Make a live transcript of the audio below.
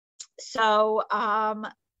So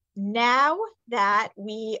now that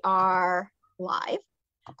we are live,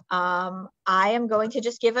 I am going to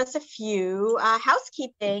just give us a few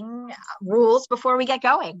housekeeping rules before we get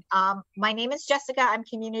going. My name is Jessica. I'm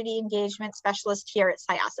Community Engagement Specialist here at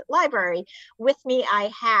Syosset Library. With me,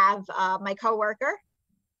 I have my coworker.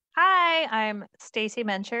 Hi, I'm Stacy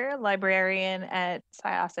Mencher, librarian at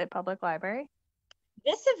Syosset Public Library.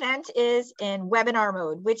 This event is in webinar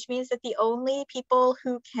mode, which means that the only people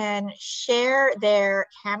who can share their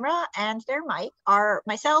camera and their mic are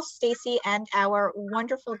myself, Stacy, and our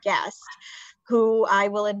wonderful guest, who I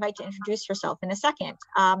will invite to introduce herself in a second.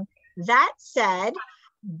 That said,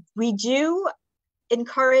 we do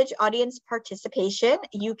encourage audience participation.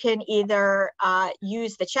 You can either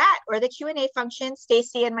use the chat or the Q&A function.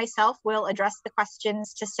 Stacy and myself will address the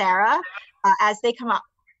questions to Sarah as they come up.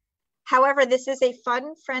 However, this is a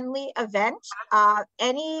fun, friendly event.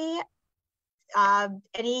 Any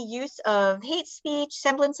use of hate speech,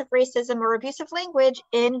 semblance of racism, or abusive language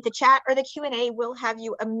in the chat or the Q&A will have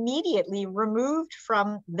you immediately removed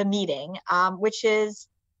from the meeting, which is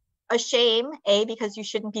a shame, A, because you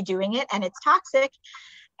shouldn't be doing it and it's toxic,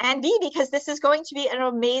 and B, because this is going to be an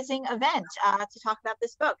amazing event to talk about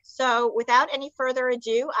this book. So without any further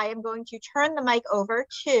ado, I am going to turn the mic over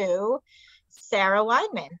to Sarah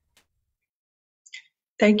Weinman.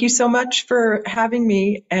 Thank you so much for having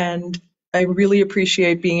me, and I really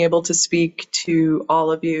appreciate being able to speak to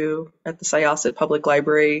all of you at the Syosset Public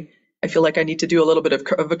Library. I feel like I need to do a little bit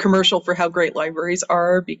of a commercial for how great libraries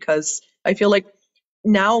are, because I feel like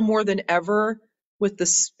now more than ever, with the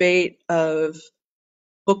spate of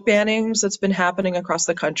book bannings that's been happening across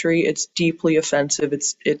the country, it's deeply offensive,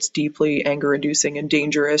 it's deeply anger-inducing and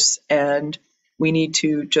dangerous, and we need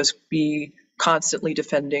to just be constantly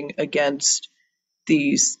defending against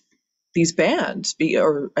these bans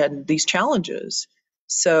and these challenges.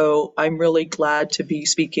 So I'm really glad to be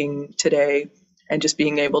speaking today and just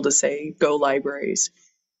being able to say, go libraries.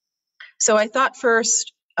 So I thought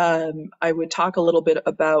first I would talk a little bit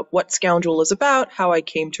about what Scoundrel is about, how I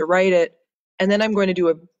came to write it, and then I'm going to do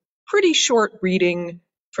a pretty short reading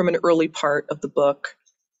from an early part of the book.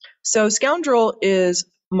 So Scoundrel is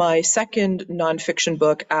my second nonfiction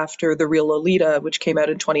book after The Real Lolita, which came out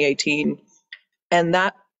in 2018. And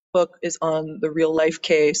that book is on the real life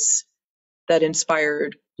case that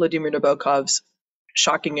inspired Vladimir Nabokov's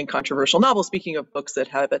shocking and controversial novel, speaking of books that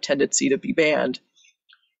have a tendency to be banned.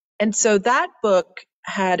 And so that book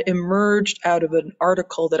had emerged out of an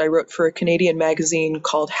article that I wrote for a Canadian magazine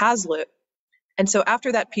called Hazlitt. And so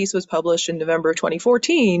after that piece was published in November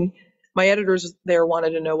 2014, my editors there wanted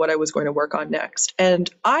to know what I was going to work on next. And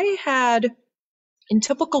I had, in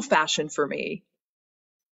typical fashion for me,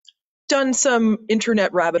 done some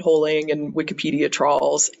internet rabbit holing and Wikipedia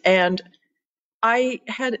trawls, and I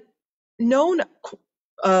had known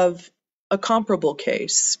of a comparable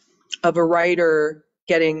case of a writer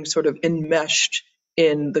getting sort of enmeshed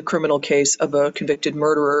in the criminal case of a convicted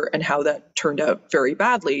murderer and how that turned out very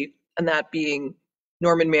badly, and that being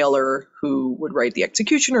Norman Mailer, who would write the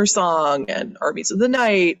Executioner song and Armies of the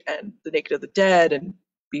Night and The Naked of the Dead and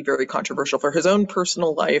be very controversial for his own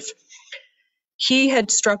personal life. He had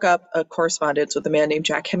struck up a correspondence with a man named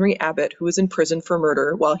Jack Henry Abbott, who was in prison for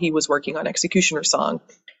murder while he was working on Executioner Song.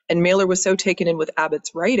 And Mailer was so taken in with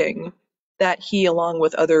Abbott's writing that he, along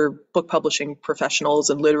with other book publishing professionals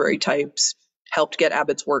and literary types, helped get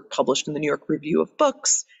Abbott's work published in the New York Review of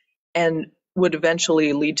Books, and would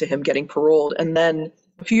eventually lead to him getting paroled. And then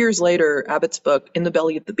a few years later, Abbott's book, In the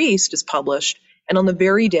Belly of the Beast, is published. And on the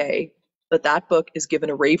very day that that book is given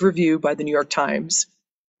a rave review by the New York Times,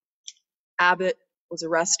 Abbott was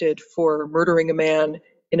arrested for murdering a man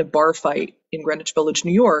in a bar fight in Greenwich Village,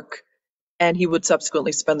 New York, and he would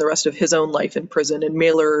subsequently spend the rest of his own life in prison. And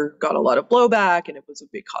Mailer got a lot of blowback, and it was a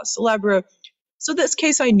big cause célèbre. So this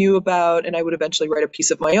case I knew about, and I would eventually write a piece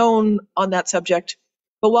of my own on that subject.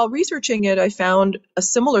 But while researching it, I found a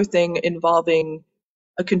similar thing involving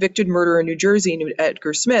a convicted murderer in New Jersey named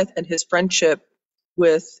Edgar Smith and his friendship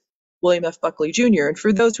with William F. Buckley Jr. And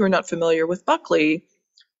for those who are not familiar with Buckley,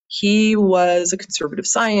 he was a conservative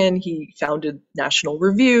scion. He founded National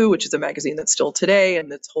Review, which is a magazine that's still today,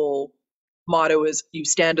 and its whole motto is "You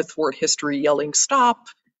stand athwart history yelling stop."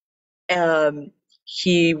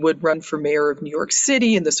 He would run for mayor of New York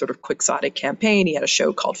City in this sort of quixotic campaign. He had a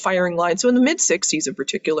show called Firing Line. So in the mid-'60s in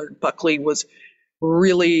particular, Buckley was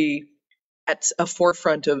really at a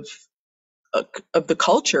forefront of the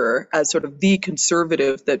culture as sort of the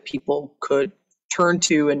conservative that people could turn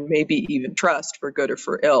to and maybe even trust for good or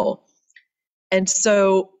for ill. And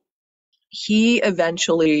so he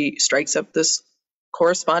eventually strikes up this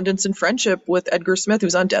correspondence and friendship with Edgar Smith,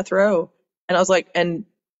 who's on death row. And I was like, and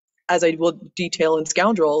as I will detail in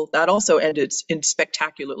Scoundrel, that also ended in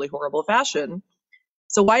spectacularly horrible fashion.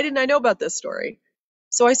 So why didn't I know about this story?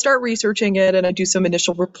 So I start researching it, and I do some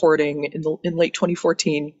initial reporting in late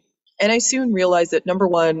 2014. And I soon realized that, number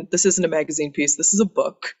one, this isn't a magazine piece, this is a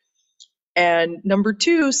book. And number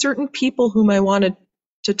two, certain people whom I wanted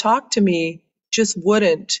to talk to me just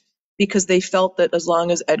wouldn't, because they felt that as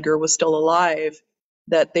long as Edgar was still alive,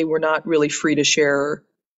 that they were not really free to share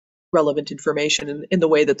relevant information in the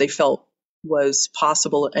way that they felt was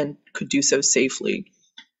possible and could do so safely.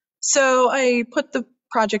 So I put the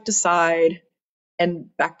project aside and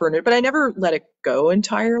backburned it, but I never let it go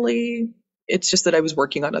entirely. It's just that I was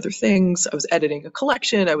working on other things. I was editing a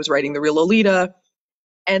collection. I was writing The Real Lolita.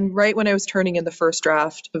 And right when I was turning in the first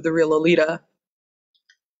draft of The Real Lolita,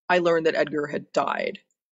 I learned that Edgar had died.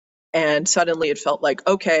 And suddenly it felt like,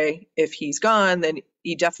 okay, if he's gone, then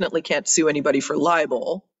he definitely can't sue anybody for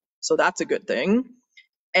libel. So that's a good thing.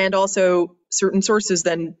 And also, certain sources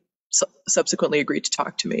then subsequently agreed to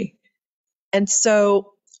talk to me. And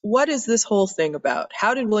so, what is this whole thing about?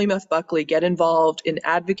 How did William F. Buckley get involved in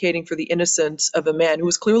advocating for the innocence of a man who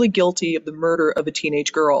was clearly guilty of the murder of a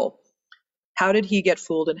teenage girl? How did he get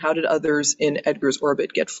fooled, and how did others in Edgar's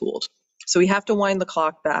orbit get fooled? So we have to wind the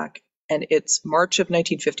clock back, and it's March of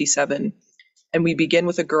 1957, and we begin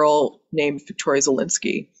with a girl named Victoria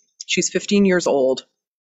Zelinsky. She's 15 years old.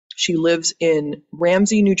 She lives in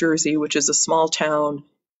Ramsey, New Jersey, which is a small town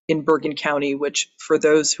in Bergen County, which, for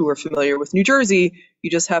those who are familiar with New Jersey,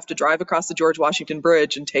 you just have to drive across the George Washington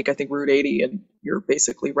Bridge and take, I think, Route 80, and you're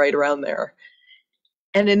basically right around there.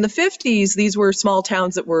 And in the 50s, these were small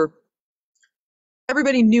towns that were,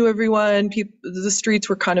 everybody knew everyone. The streets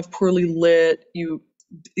were kind of poorly lit.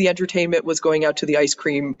 The entertainment was going out to the ice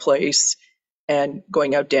cream place and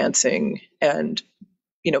going out dancing, and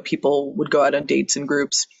people would go out on dates in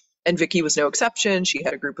groups. And Vicky was no exception. She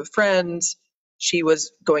had a group of friends. She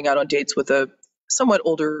was going out on dates with a somewhat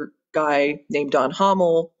older guy named Don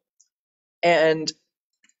Hommel. And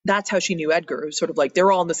that's how she knew Edgar. It was sort of like they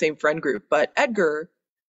were all in the same friend group. But Edgar,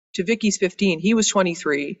 to Vicky's 15, he was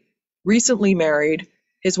 23, recently married.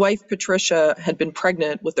 His wife, Patricia, had been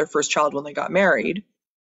pregnant with their first child when they got married.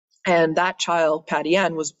 And that child, Patty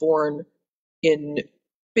Ann, was born in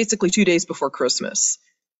basically 2 days before Christmas.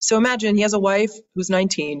 So imagine he has a wife who's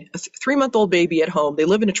 19, a 3-month-old baby at home. They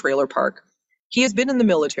live in a trailer park. He has been in the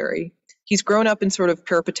military. He's grown up in sort of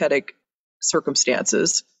peripatetic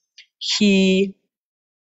circumstances. He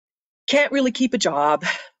can't really keep a job.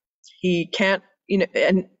 He can't,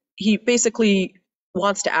 and he basically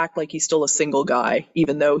wants to act like he's still a single guy,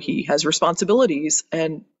 even though he has responsibilities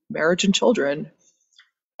and marriage and children.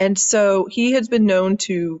 And so he has been known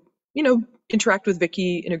to, interact with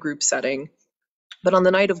Vicky in a group setting. But on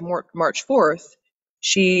the night of March 4th,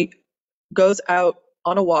 she goes out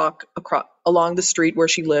on a walk along the street where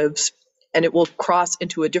she lives, and it will cross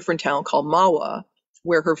into a different town called Mahwah,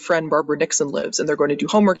 where her friend Barbara Nixon lives, and they're going to do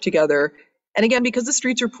homework together. And again, because the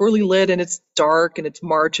streets are poorly lit and it's dark and it's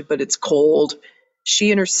March, but it's cold,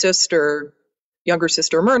 she and her younger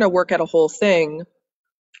sister Myrna, work out a whole thing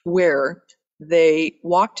where they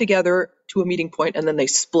walk together to a meeting point and then they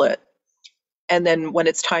split. And then when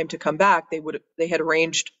it's time to come back, they had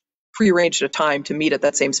prearranged a time to meet at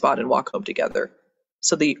that same spot and walk home together.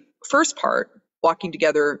 So the first part, walking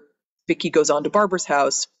together, Vicky goes on to Barbara's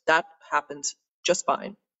house. That happens just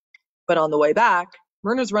fine. But on the way back,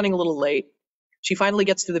 Myrna's running a little late. She finally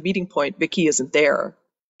gets to the meeting point. Vicky isn't there.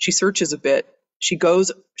 She searches a bit. She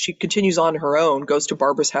continues on her own, goes to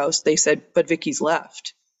Barbara's house. They said, but Vicky's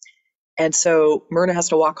left. And so Myrna has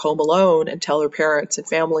to walk home alone and tell her parents and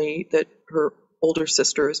family that her older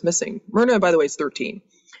sister is missing. Myrna, by the way, is 13.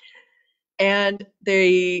 And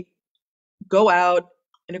they go out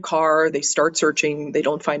in a car. They start searching. They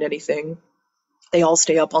don't find anything. They all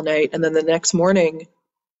stay up all night. And then the next morning,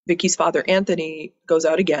 Vicky's father, Anthony, goes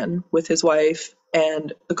out again with his wife,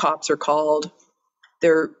 and the cops are called.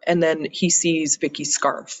 And then he sees Vicky's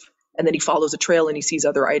scarf. And then he follows a trail and he sees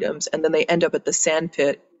other items. And then they end up at the sand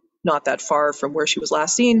pit, not that far from where she was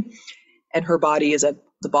last seen, and her body is at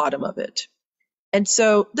the bottom of it. And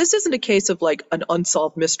so this isn't a case of like an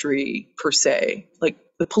unsolved mystery per se. Like,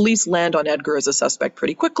 the police land on Edgar as a suspect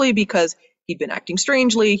pretty quickly because he'd been acting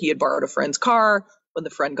strangely. He had borrowed a friend's car. When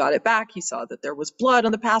the friend got it back, he saw that there was blood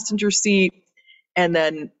on the passenger seat. And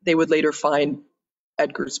then they would later find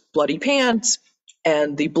Edgar's bloody pants.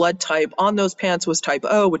 And the blood type on those pants was type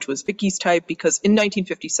O, which was Vicky's type, because in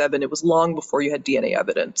 1957, it was long before you had DNA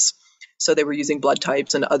evidence. So they were using blood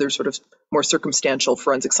types and other sort of more circumstantial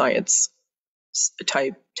forensic science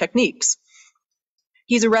type techniques.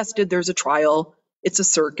 He's arrested. There's a trial. It's a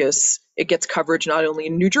circus. It gets coverage not only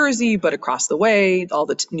in New Jersey, but across the way. All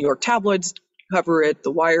the New York tabloids cover it.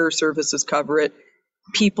 The wire services cover it.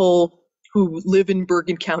 People who live in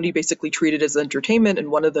Bergen County basically treat it as entertainment.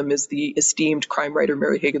 And one of them is the esteemed crime writer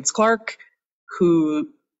Mary Higgins Clark, who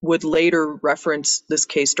would later reference this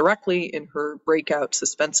case directly in her breakout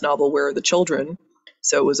suspense novel, Where Are the Children?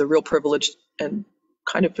 So it was a real privilege and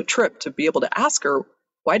kind of a trip to be able to ask her,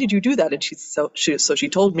 why did you do that? And she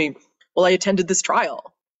told me, well, I attended this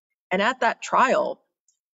trial. And at that trial,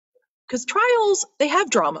 because trials, they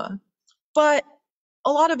have drama, but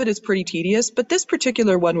a lot of it is pretty tedious. But this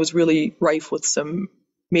particular one was really rife with some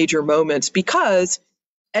major moments, because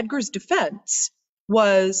Edgar's defense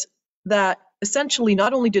was that essentially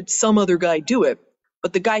not only did some other guy do it,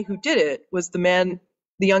 but the guy who did it was the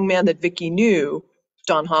young man that Vicky knew,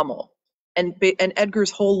 Don Hummel. And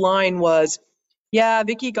Edgar's whole line was, yeah,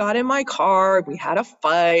 Vicky got in my car, we had a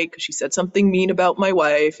fight because she said something mean about my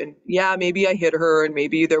wife, and yeah, maybe I hit her, and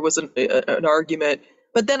maybe there was an argument,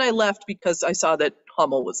 but then I left because I saw that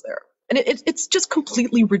Hummel was there. And it's just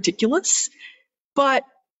completely ridiculous.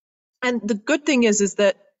 And the good thing is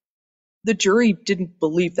that the jury didn't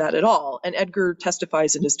believe that at all, and Edgar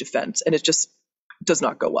testifies in his defense, and it just does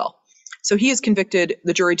not go well. So he is convicted.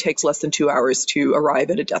 The jury takes less than 2 hours to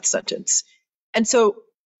arrive at a death sentence. And so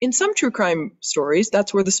in some true crime stories,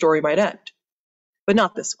 that's where the story might end, but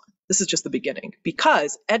not this one. This is just the beginning,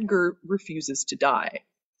 because Edgar refuses to die.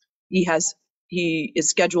 He is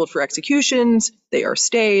scheduled for executions. They are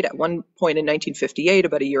stayed. At one point in 1958,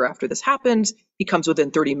 about a year after this happens, he comes within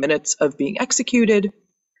 30 minutes of being executed.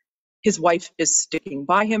 His wife is sticking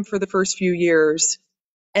by him for the first few years.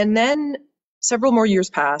 And then several more years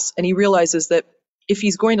pass, and he realizes that if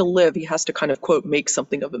he's going to live, he has to kind of, quote, make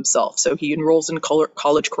something of himself. So he enrolls in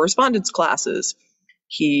college correspondence classes.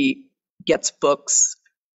 He gets books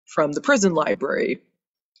from the prison library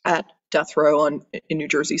at death row in New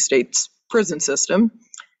Jersey State's prison system.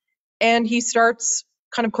 And he starts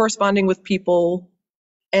kind of corresponding with people.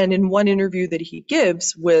 And in one interview that he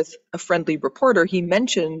gives with a friendly reporter, he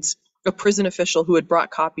mentions a prison official who had brought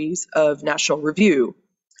copies of National Review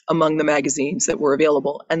among the magazines that were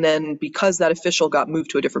available. And then because that official got moved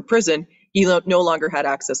to a different prison, he no longer had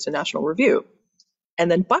access to National Review. And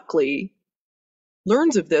then Buckley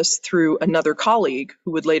learns of this through another colleague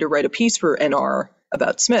who would later write a piece for NR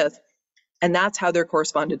about Smith. And that's how their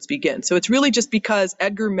correspondence begins. So it's really just because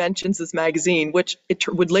Edgar mentions this magazine, which it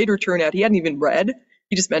would later turn out he hadn't even read.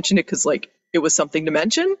 He just mentioned it because it was something to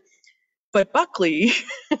mention. But Buckley,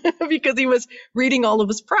 because he was reading all of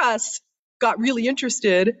his press, got really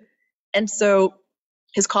interested. And so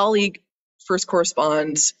his colleague first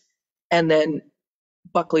corresponds, and then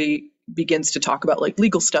Buckley begins to talk about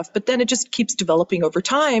legal stuff, but then it just keeps developing over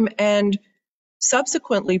time. And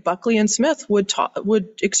subsequently, Buckley and Smith would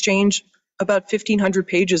exchange about 1,500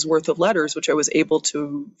 pages worth of letters, which I was able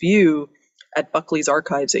to view at Buckley's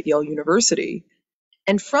archives at Yale University.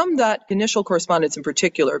 And from that initial correspondence in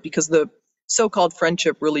particular, because the so-called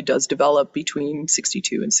friendship really does develop between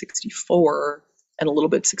 62 and 64 and a little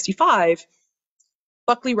bit 65,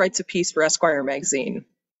 Buckley writes a piece for Esquire magazine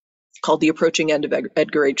called The Approaching End of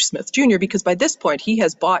Edgar H. Smith Jr., because by this point he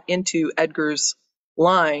has bought into Edgar's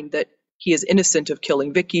line that he is innocent of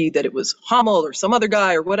killing Vicky, that it was Hummel or some other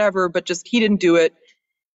guy or whatever, but just he didn't do it.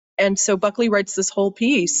 And so Buckley writes this whole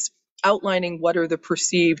piece outlining what are the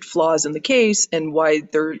perceived flaws in the case and why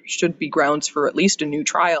there should be grounds for at least a new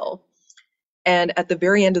trial. And at the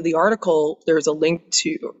very end of the article, there's a link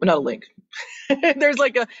to, not a link, there's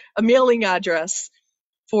a mailing address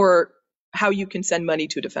for how you can send money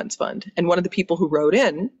to a defense fund. And one of the people who wrote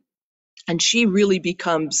in, and she really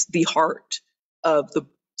becomes the heart of the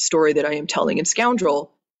story that I am telling in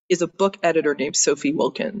Scoundrel, is a book editor named Sophie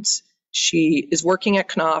Wilkins. She is working at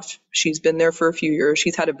Knopf. She's been there for a few years.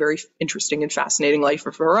 She's had a very interesting and fascinating life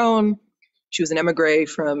of her own. She was an emigre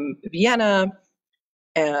from Vienna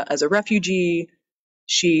as a refugee.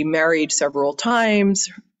 She married several times,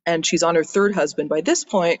 and she's on her third husband by this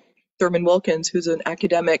point, Thurman Wilkins, who's an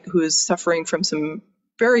academic who is suffering from some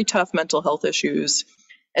very tough mental health issues.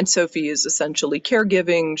 And Sophie is essentially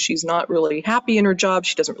caregiving. She's not really happy in her job.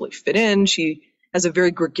 She doesn't really fit in. She has a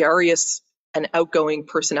very gregarious and outgoing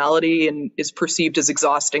personality and is perceived as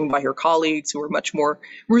exhausting by her colleagues, who are much more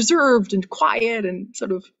reserved and quiet and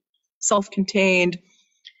sort of self-contained.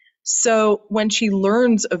 So when she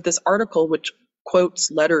learns of this article, which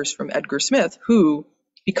quotes letters from Edgar Smith, who,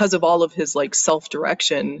 because of all of his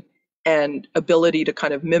self-direction and ability to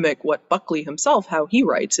kind of mimic what Buckley himself, how he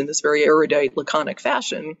writes in this very erudite, laconic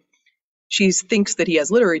fashion, she thinks that he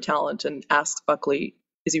has literary talent and asks Buckley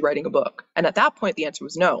is he writing a book? And at that point, the answer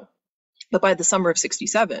was no. But by the summer of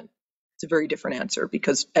 67, it's a very different answer,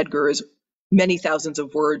 because Edgar is many thousands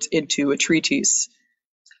of words into a treatise,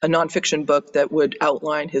 a nonfiction book that would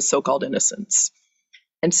outline his so-called innocence.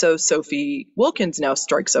 And so Sophie Wilkins now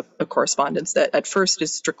strikes up a correspondence that at first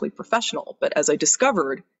is strictly professional. But as I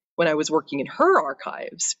discovered when I was working in her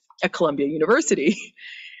archives at Columbia University,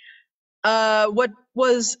 what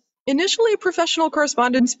was initially a professional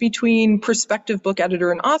correspondence between prospective book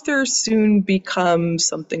editor and author soon becomes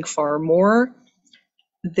something far more.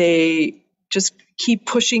 They just keep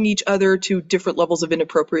pushing each other to different levels of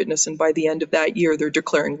inappropriateness, and by the end of that year, they're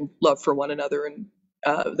declaring love for one another, and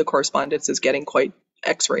the correspondence is getting quite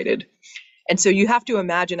X-rated. And so you have to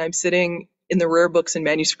imagine I'm sitting in the Rare Books and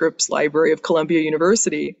Manuscripts Library of Columbia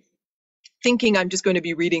University, thinking I'm just going to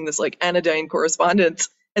be reading this like anodyne correspondence,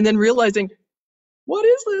 and then realizing, what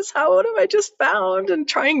is this? What have I just found? And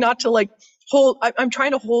trying not to like I'm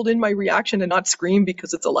trying to hold in my reaction and not scream,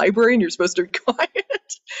 because it's a library and you're supposed to be quiet.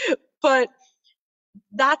 But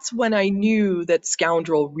that's when I knew that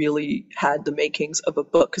Scoundrel really had the makings of a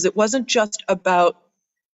book, because it wasn't just about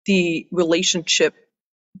the relationship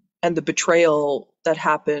and the betrayal that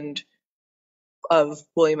happened of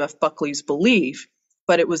William F. Buckley's belief,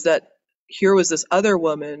 but it was that here was this other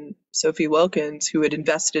woman, Sophie Wilkins, who had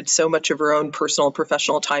invested so much of her own personal and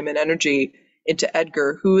professional time and energy into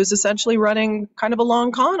Edgar, who was essentially running kind of a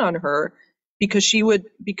long con on her, because he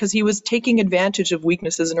was taking advantage of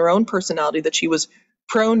weaknesses in her own personality, that she was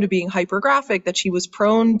prone to being hypergraphic, that she was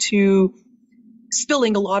prone to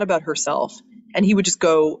spilling a lot about herself, and he would just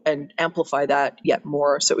go and amplify that yet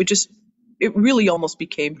more. So it really almost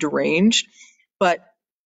became deranged, but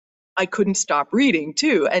I couldn't stop reading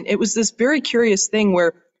too. And it was this very curious thing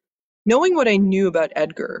where, knowing what I knew about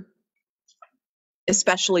Edgar,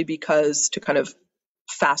 especially because, to kind of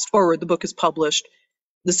fast forward, the book is published,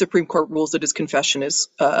 the Supreme Court rules that his confession is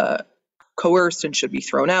coerced and should be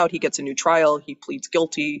thrown out. He gets a new trial. He pleads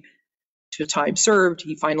guilty to time served.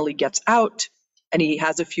 He finally gets out, and he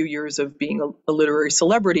has a few years of being a literary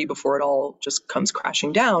celebrity before it all just comes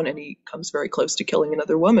crashing down, and he comes very close to killing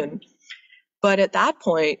another woman. But at that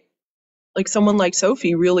point, like, someone like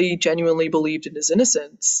Sophie really genuinely believed in his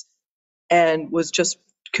innocence and was just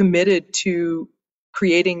committed to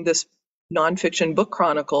creating this nonfiction book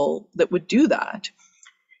chronicle that would do that.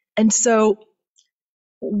 And so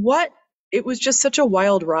it was just such a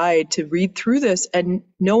wild ride to read through this and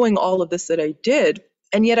knowing all of this that I did.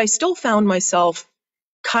 And yet I still found myself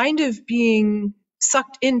kind of being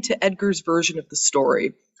sucked into Edgar's version of the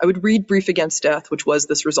story. I would read Brief Against Death, which was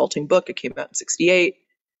this resulting book. It came out in 1968.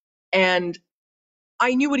 And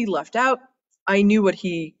I knew what he left out. I knew what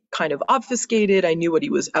he kind of obfuscated. I knew what he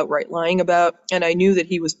was outright lying about. And I knew that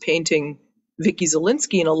he was painting Vicky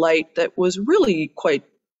Zielinski in a light that was really quite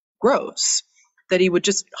gross, that he would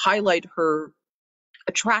just highlight her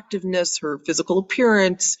attractiveness, her physical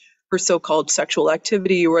appearance, her so-called sexual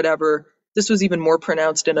activity or whatever. This was even more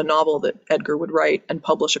pronounced in a novel that Edgar would write and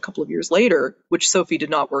publish a couple of years later, which Sophie did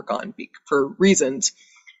not work on for reasons.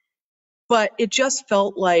 But it just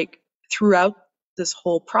felt like throughout this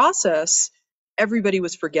whole process, everybody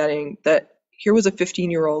was forgetting that here was a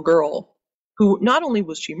 15-year-old girl who, not only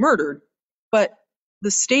was she murdered, but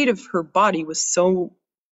the state of her body was so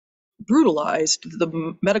brutalized.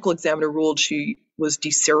 The medical examiner ruled she was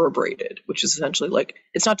decerebrated, which is essentially like,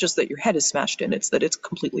 it's not just that your head is smashed in, it's that it's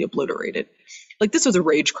completely obliterated. Like, this was a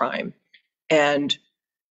rage crime. And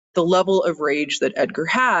the level of rage that Edgar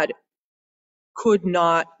had could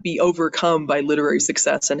not be overcome by literary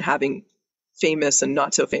success and having famous and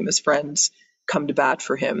not so famous friends come to bat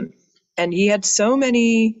for him. And he had so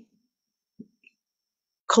many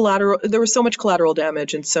there was so much collateral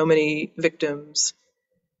damage and so many victims.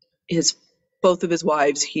 Both of his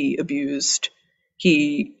wives he abused.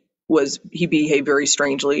 He behaved very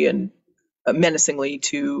strangely and menacingly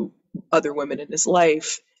to other women in his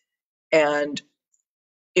life. And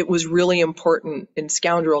it was really important in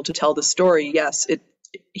Scoundrel to tell the story. Yes,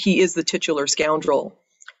 he is the titular scoundrel,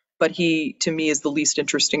 but he, to me, is the least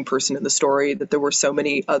interesting person in the story, that there were so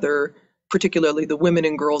many other, particularly the women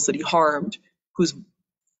and girls that he harmed, whose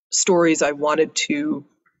stories I wanted to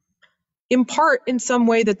impart in some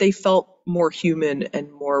way that they felt more human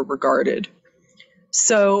and more regarded.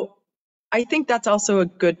 So I think that's also a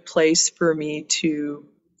good place for me to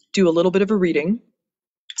do a little bit of a reading.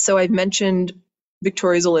 So I've mentioned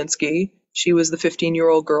Victoria Zielinski. She was the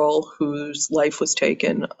 15-year-old girl whose life was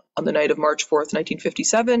taken on the night of March 4th,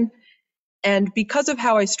 1957. And because of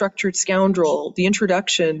how I structured Scoundrel, the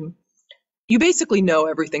introduction, you basically know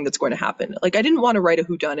everything that's going to happen. Like, I didn't want to write a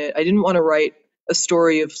whodunit. I didn't want to write a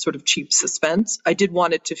story of sort of cheap suspense. I did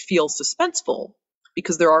want it to feel suspenseful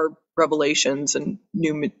because there are revelations and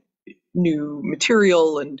new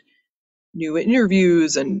material and new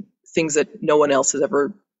interviews and things that no one else has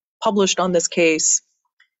ever published on this case.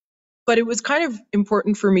 But it was kind of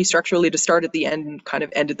important for me structurally to start at the end and kind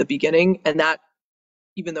of end at the beginning. And that,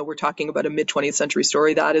 even though we're talking about a mid-20th century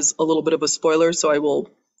story, that is a little bit of a spoiler. So I will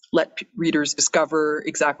let readers discover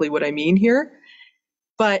exactly what I mean here.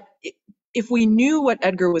 But if we knew what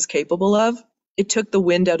Edgar was capable of, it took the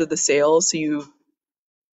wind out of the sails. So you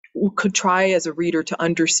could try as a reader to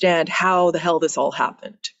understand how the hell this all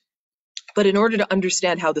happened. But in order to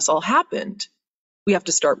understand how this all happened, we have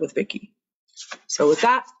to start with Vicky. So with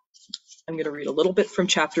that, I'm going to read a little bit from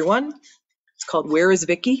chapter 1. It's called Where is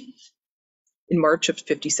Vicky? In March of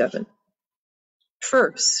 57.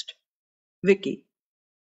 First, Vicky.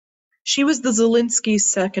 She was the Zielinski's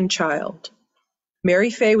second child.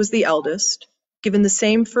 Mary Fay was the eldest, given the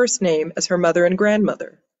same first name as her mother and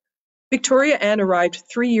grandmother. Victoria Ann arrived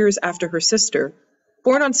 3 years after her sister,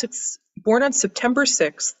 born on September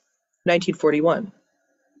 6, 1941.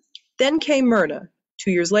 Then came Myrna,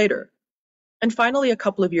 2 years later. And finally, a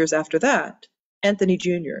couple of years after that, Anthony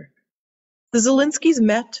Jr. The Zielinskis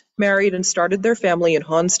met, married, and started their family in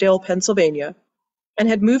Honesdale, Pennsylvania, and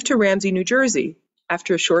had moved to Ramsey, New Jersey,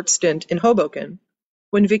 after a short stint in Hoboken,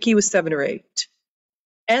 when Vicky was 7 or 8.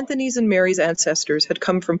 Anthony's and Mary's ancestors had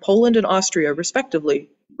come from Poland and Austria,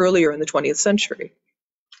 respectively, earlier in the 20th century.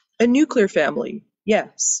 A nuclear family,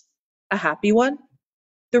 yes. A happy one?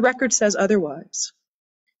 The record says otherwise.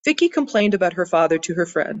 Vicky complained about her father to her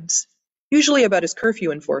friends, usually about his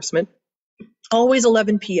curfew enforcement, always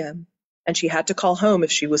 11 p.m., and she had to call home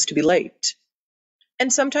if she was to be late,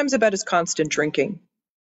 and sometimes about his constant drinking.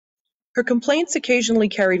 Her complaints occasionally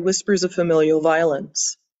carried whispers of familial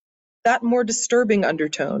violence. That more disturbing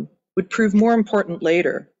undertone would prove more important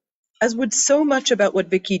later, as would so much about what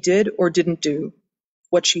Vicky did or didn't do,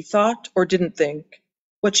 what she thought or didn't think,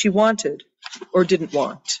 what she wanted or didn't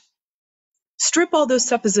want. Strip all those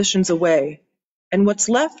suppositions away, and what's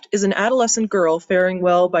left is an adolescent girl faring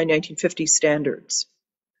well by 1950s standards.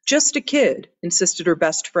 Just a kid, insisted her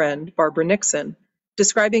best friend, Barbara Nixon,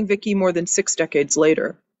 describing Vicky more than 6 decades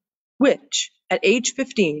later, which, at age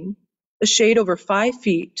 15, a shade over 5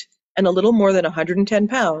 feet and a little more than 110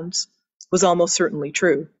 pounds, was almost certainly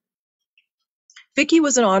true. Vicky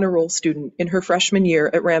was an honor roll student in her freshman year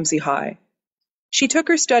at Ramsey High. She took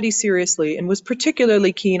her studies seriously and was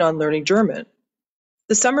particularly keen on learning German.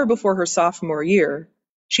 The summer before her sophomore year,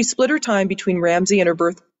 she split her time between Ramsey and her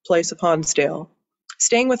birthplace of Honesdale,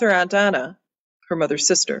 staying with her Aunt Anna, her mother's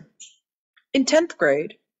sister. In 10th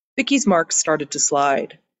grade, Vicky's marks started to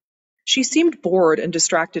slide. She seemed bored and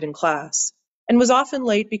distracted in class, and was often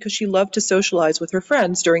late because she loved to socialize with her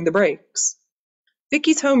friends during the breaks.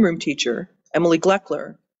 Vicky's homeroom teacher, Emily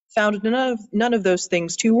Gleckler, found none of those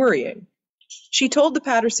things too worrying. She told the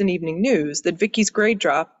Patterson Evening News that Vicky's grade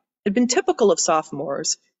drop had been typical of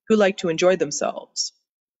sophomores who like to enjoy themselves.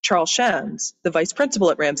 Charles Shands, the vice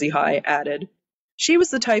principal at Ramsey High, added, "She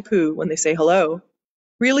was the type who, when they say hello,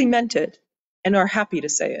 really meant it and are happy to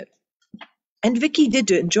say it." And Vicky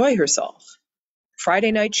did enjoy herself.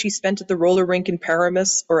 Friday night she spent at the roller rink in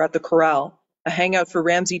Paramus or at the Corral, a hangout for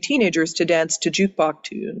Ramsey teenagers to dance to jukebox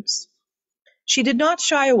tunes. She did not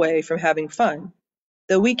shy away from having fun,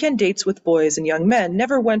 though weekend dates with boys and young men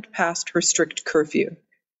never went past her strict curfew.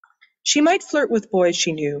 She might flirt with boys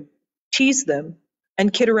she knew, tease them,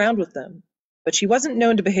 and kid around with them, but she wasn't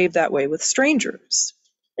known to behave that way with strangers.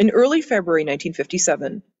 In early February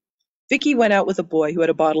 1957, Vicky went out with a boy who had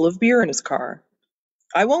a bottle of beer in his car.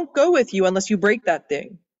 "I won't go with you unless you break that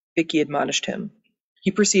thing," Vicky admonished him.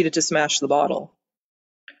 He proceeded to smash the bottle.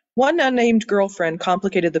 One unnamed girlfriend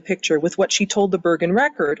complicated the picture with what she told the Bergen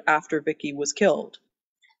Record after Vicky was killed.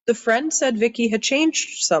 The friend said Vicky had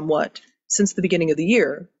changed somewhat since the beginning of the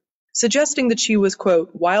year, suggesting that she was,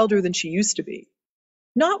 quote, wilder than she used to be.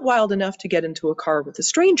 Not wild enough to get into a car with a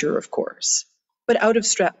stranger, of course, but out of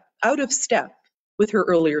step with her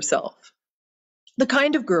earlier self. The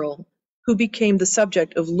kind of girl who became the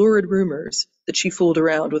subject of lurid rumors that she fooled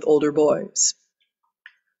around with older boys.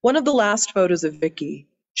 One of the last photos of Vicky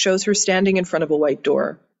shows her standing in front of a white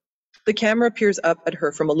door. The camera peers up at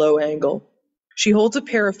her from a low angle. She holds a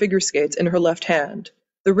pair of figure skates in her left hand,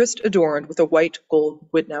 the wrist adorned with a white gold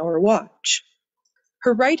Wittnauer watch.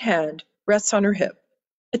 Her right hand rests on her hip,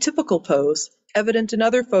 a typical pose evident in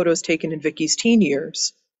other photos taken in Vicky's teen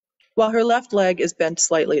years, while her left leg is bent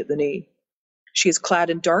slightly at the knee. She is clad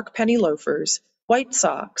in dark penny loafers, white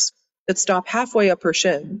socks that stop halfway up her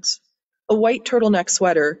shins, a white turtleneck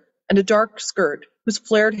sweater, and a dark skirt whose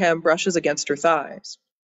flared hem brushes against her thighs.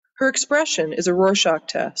 Her expression is a Rorschach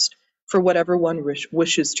test for whatever one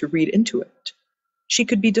wishes to read into it. She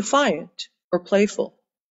could be defiant or playful,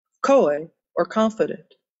 coy or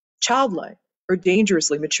confident, childlike or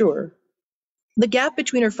dangerously mature. The gap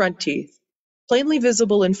between her front teeth, plainly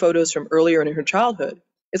visible in photos from earlier in her childhood,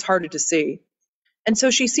 is harder to see, and so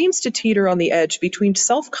she seems to teeter on the edge between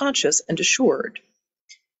self-conscious and assured.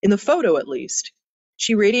 In the photo, at least,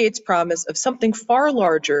 she radiates promise of something far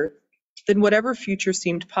larger than whatever future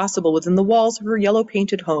seemed possible within the walls of her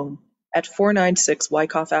yellow-painted home at 496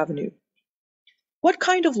 Wyckoff Avenue. What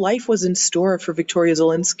kind of life was in store for Victoria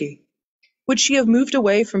Zelinsky? Would she have moved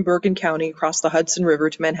away from Bergen County across the Hudson River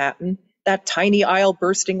to Manhattan, that tiny isle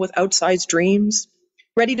bursting with outsized dreams,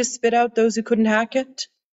 ready to spit out those who couldn't hack it?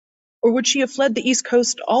 Or would she have fled the East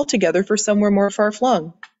Coast altogether for somewhere more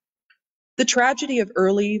far-flung? The tragedy of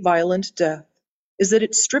early, violent death is that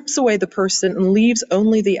it strips away the person and leaves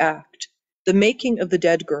only the act, the making of the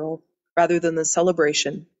dead girl, rather than the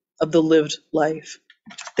celebration of the lived life.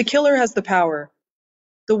 The killer has the power.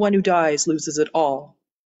 The one who dies loses it all.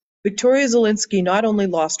 Victoria Zelinsky not only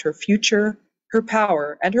lost her future, her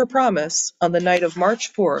power, and her promise on the night of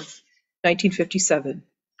March 4th, 1957.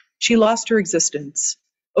 She lost her existence,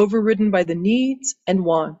 overridden by the needs and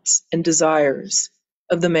wants and desires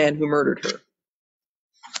of the man who murdered her.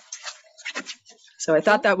 So I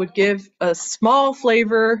thought that would give a small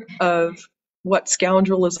flavor of what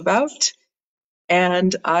Scoundrel is about,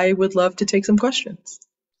 and I would love to take some questions.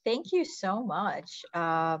 Thank you so much.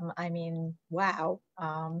 I mean, wow.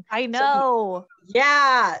 I know.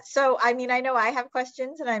 Yeah. So, I mean, I know I have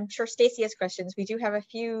questions, and I'm sure Stacy has questions. We do have a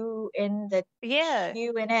few in the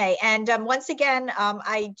Q&A. And once again,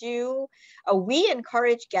 we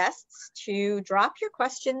encourage guests to drop your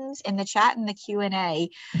questions in the chat in the Q&A,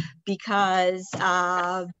 because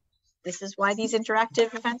this is why these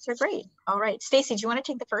interactive events are great. All right, Stacy, do you want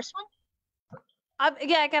to take the first one?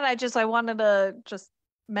 Yeah, again, I wanted to just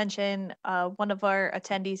mention one of our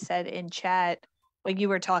attendees said in chat, when you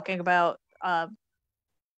were talking about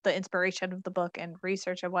the inspiration of the book and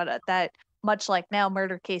research and what, that much like now,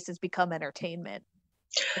 murder cases become entertainment.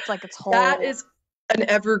 It's like its whole... That is an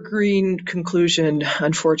evergreen conclusion,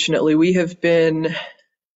 unfortunately. We have been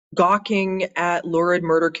gawking at lurid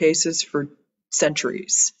murder cases for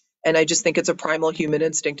centuries, and I just think it's a primal human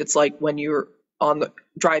instinct. It's like when you're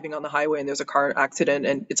driving on the highway and there's a car accident,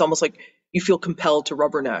 and it's almost like you feel compelled to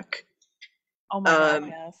rubberneck. Oh my God,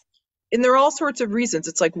 yes. And there are all sorts of reasons.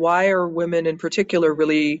 It's like, why are women in particular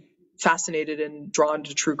really fascinated and drawn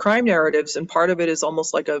to true crime narratives? And part of it is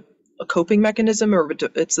almost like a coping mechanism, or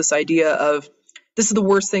it's this idea of, this is the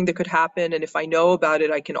worst thing that could happen, and if I know about it,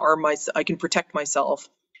 I can protect myself,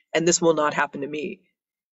 and this will not happen to me.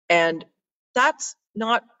 And that's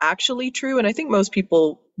not actually true, and I think most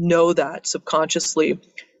people know that subconsciously,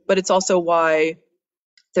 but it's also why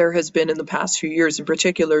there has been, in the past few years in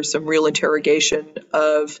particular, some real interrogation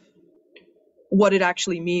of what it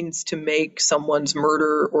actually means to make someone's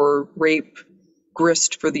murder or rape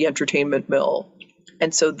grist for the entertainment mill.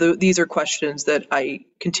 And so these are questions that I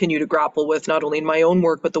continue to grapple with, not only in my own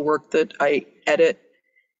work, but the work that I edit.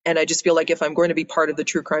 And I just feel like if I'm going to be part of the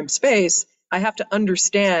true crime space, I have to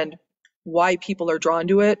understand why people are drawn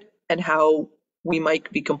to it and how we might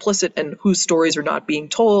be complicit and whose stories are not being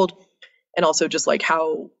told. And also just like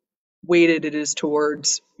how weighted it is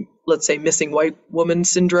towards, let's say, missing white woman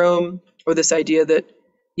syndrome, or this idea that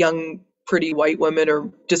young, pretty white women are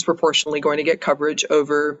disproportionately going to get coverage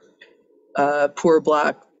over poor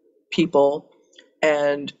Black people.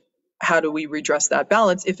 And how do we redress that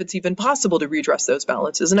balance, if it's even possible to redress those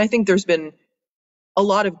balances? And I think there's been a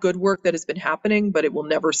lot of good work that has been happening, but it will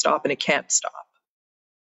never stop, and it can't stop.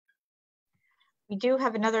 We do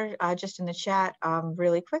have another just in the chat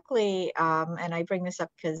really quickly, and I bring this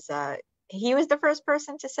up because he was the first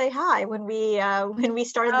person to say hi when we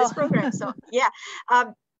started this program. So yeah,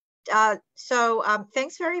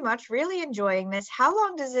 thanks very much. Really enjoying this. How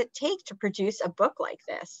long does it take to produce a book like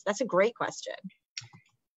this? That's a great question.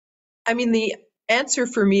 I mean, the answer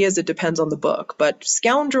for me is it depends on the book. But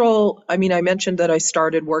Scoundrel, I mean, I mentioned that I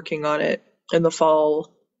started working on it in the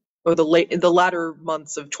fall or the latter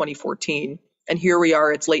months of 2014. And here we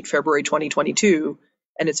are, it's late February 2022,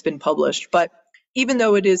 and it's been published. But even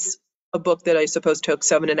though it is a book that I suppose took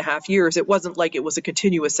 7.5 years, it wasn't like it was a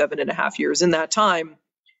continuous 7.5 years. In that time,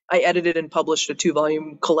 I edited and published a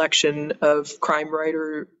 2-volume collection of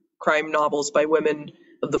crime novels by women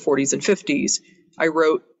of the 40s and 50s. I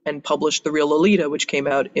wrote and published The Real Lolita, which came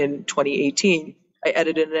out in 2018. I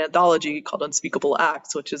edited an anthology called Unspeakable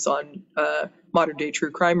Acts, which is on modern day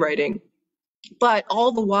true crime writing. But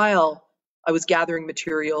all the while, I was gathering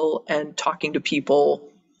material and talking to people.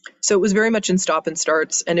 So it was very much in stop and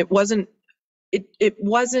starts. And it wasn't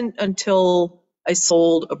until I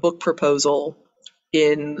sold a book proposal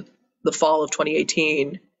in the fall of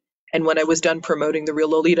 2018. And when I was done promoting The Real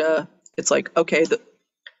Lolita, it's like, okay,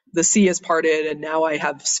 the sea has parted, and now I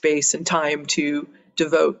have space and time to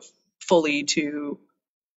devote fully to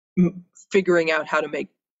figuring out how to make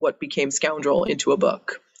what became Scoundrel into a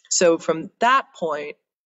book. So from that point,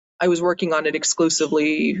 I was working on it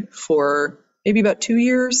exclusively for maybe about 2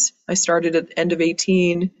 years. I started at the end of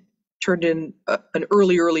 18, turned in an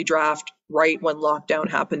early draft right when lockdown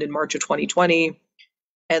happened in March of 2020.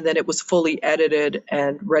 And then it was fully edited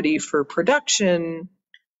and ready for production.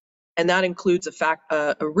 And that includes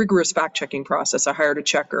a rigorous fact-checking process. I hired a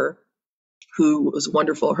checker who was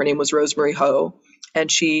wonderful. Her name was Rosemary Ho. And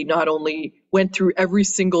she not only went through every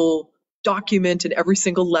single document and every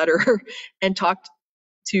single letter and talked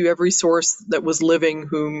to every source that was living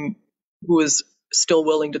who was still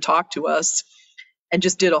willing to talk to us, and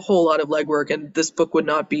just did a whole lot of legwork. And this book would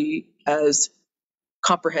not be as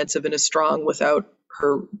comprehensive and as strong without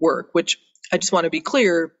her work, which I just want to be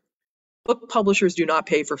clear, book publishers do not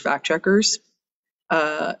pay for fact checkers.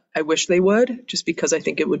 I wish they would, just because I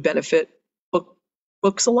think it would benefit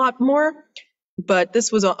books a lot more. But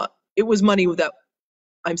it was money that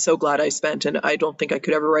I'm so glad I spent, and I don't think I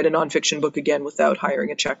could ever write a nonfiction book again without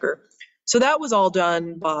hiring a checker. So that was all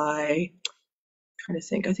done by, I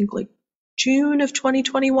think like June of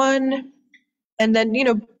 2021. And then,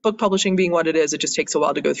 book publishing being what it is, it just takes a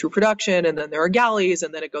while to go through production, and then there are galleys,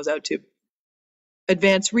 and then it goes out to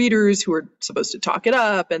advanced readers who are supposed to talk it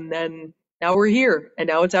up, and then now we're here, and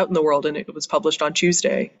now it's out in the world, and it was published on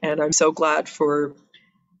Tuesday, and I'm so glad for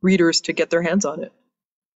readers to get their hands on it.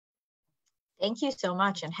 Thank you so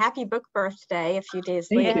much, and happy book birthday a few days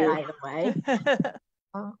Thank later, you. by the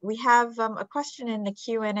way. We have a question in the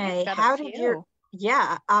Q&A. How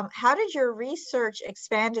did your research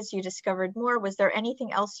expand as you discovered more? Was there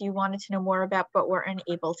anything else you wanted to know more about but were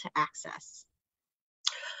unable to access?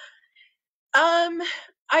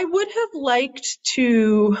 I would have liked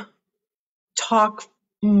to talk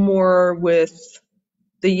more with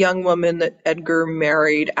the young woman that Edgar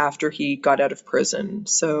married after he got out of prison.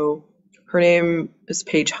 So her name is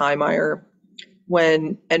Paige Heimeyer,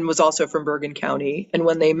 and was also from Bergen County. And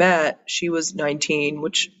when they met, she was 19,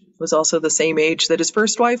 which was also the same age that his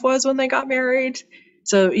first wife was when they got married.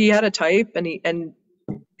 So he had a type, and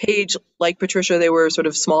Paige, like Patricia, they were sort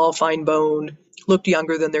of small, fine-boned, looked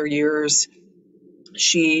younger than their years.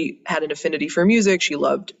 She had an affinity for music. She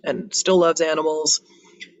loved and still loves animals,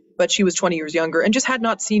 but she was 20 years younger and just had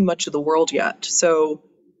not seen much of the world yet. So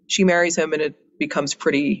she marries him, and it becomes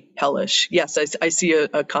pretty hellish. Yes, I see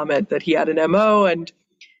a comment that he had an MO, and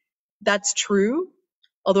that's true.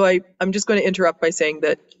 Although I'm just going to interrupt by saying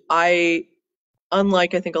that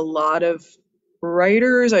unlike I think a lot of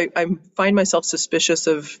writers, I find myself suspicious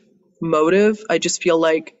of motive. I just feel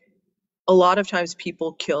like a lot of times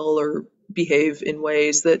people kill or behave in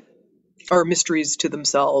ways that are mysteries to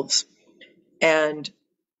themselves. And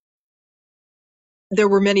there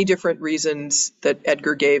were many different reasons that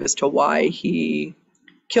Edgar gave as to why he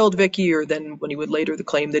killed Vicky, or then when he would later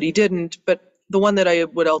claim that he didn't. But the one that I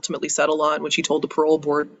would ultimately settle on, which he told the parole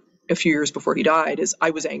board a few years before he died, is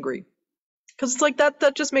I was angry. Because it's like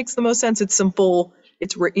that just makes the most sense. It's simple.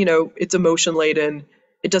 It's, it's emotion laden.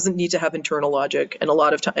 It doesn't need to have internal logic. And a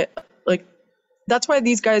lot of time, like, that's why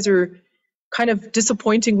these guys are kind of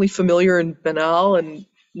disappointingly familiar and banal and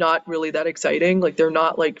not really that exciting. Like, they're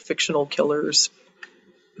not like fictional killers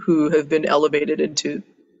who have been elevated into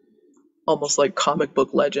almost like comic book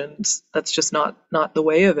legends. That's just not the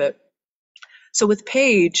way of it. So with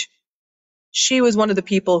Paige, she was one of the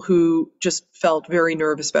people who just felt very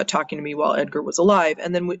nervous about talking to me while Edgar was alive.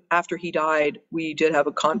 And then after he died, we did have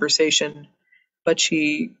a conversation, but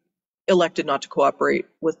she elected not to cooperate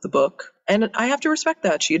with the book. And I have to respect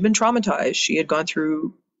that. She had been traumatized. She had gone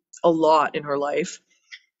through a lot in her life.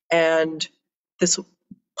 And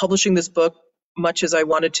publishing this book, much as I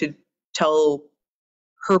wanted to tell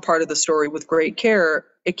her part of the story with great care,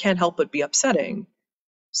 it can't help but be upsetting.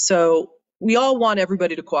 So we all want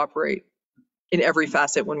everybody to cooperate in every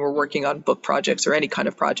facet when we're working on book projects or any kind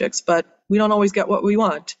of projects, but we don't always get what we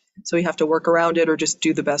want. So we have to work around it or just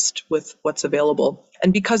do the best with what's available.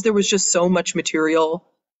 And because there was just so much material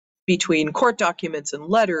between court documents and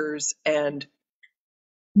letters and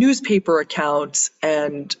newspaper accounts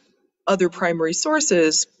and other primary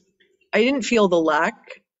sources, I didn't feel the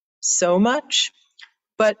lack so much.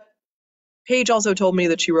 But Paige also told me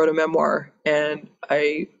that she wrote a memoir, and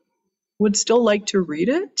I would still like to read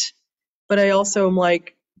it, but I also am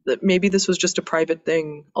like, that maybe this was just a private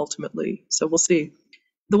thing ultimately. So we'll see.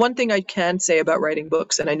 The one thing I can say about writing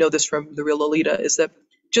books, and I know this from The Real Lolita, is that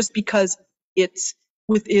just because it's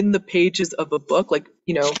within the pages of a book, like,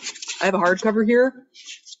 I have a hardcover here,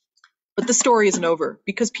 but the story isn't over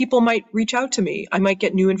because people might reach out to me. I might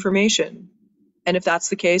get new information. And if that's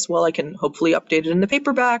the case, well, I can hopefully update it in the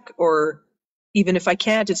paperback, or even if I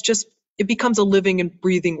can't, it becomes a living and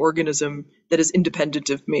breathing organism that is independent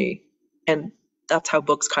of me. And that's how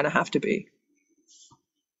books kind of have to be.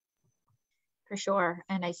 For sure.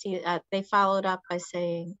 And I see they followed up by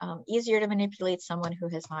saying easier to manipulate someone who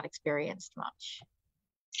has not experienced much.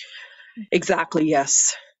 Exactly,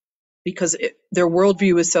 yes. Because their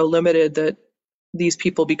worldview is so limited that these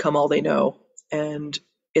people become all they know. And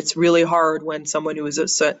it's really hard when someone who is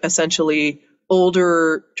essentially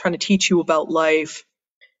older, trying to teach you about life,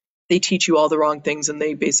 they teach you all the wrong things, and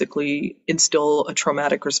they basically instill a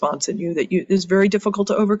traumatic response in you that is very difficult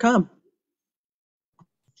to overcome.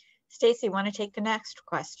 Stacy, want to take the next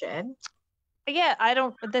question? Yeah,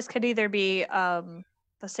 this could either be the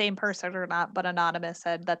same person or not, but Anonymous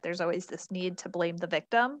said that there's always this need to blame the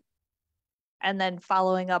victim. And then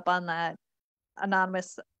following up on that,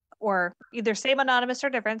 Anonymous, or either same Anonymous or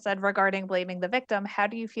different, said regarding blaming the victim, how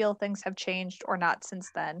do you feel things have changed or not since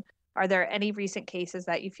then? Are there any recent cases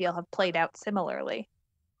that you feel have played out similarly?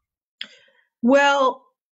 Well,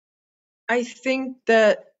 I think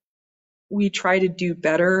that we try to do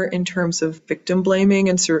better in terms of victim blaming,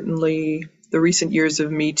 and certainly the recent years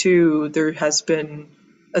of Me Too, there has been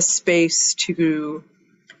a space to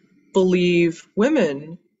believe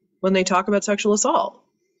women when they talk about sexual assault.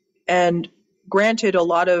 And granted, a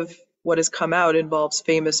lot of what has come out involves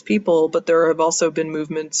famous people, but there have also been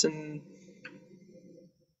movements in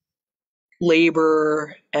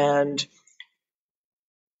labor and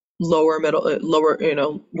lower,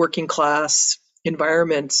 working class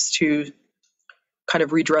environments to kind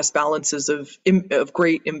of redress balances of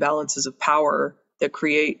great imbalances of power that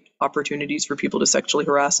create opportunities for people to sexually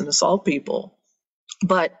harass and assault people.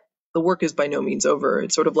 But the work is by no means over.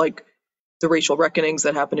 It's sort of like the racial reckonings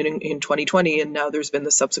that happened in 2020, and now there's been the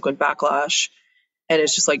subsequent backlash. And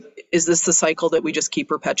it's just like, is this the cycle that we just keep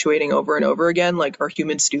perpetuating over and over again? Like, are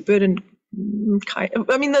humans stupid? And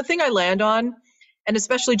the thing I land on, and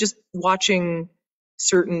especially just watching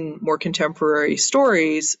certain more contemporary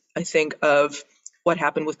stories, I think of what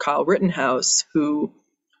happened with Kyle Rittenhouse, who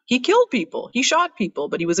he killed people, he shot people,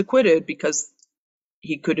 but he was acquitted because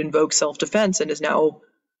he could invoke self-defense and is now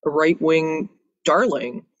a right-wing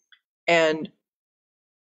darling. And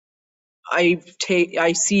I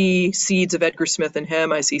see seeds of Edgar Smith in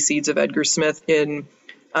him. I see seeds of Edgar Smith in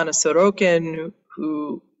Anna Sorokin,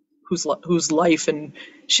 whose life and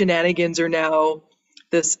shenanigans are now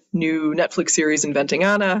this new Netflix series, Inventing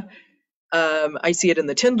Anna. I see it in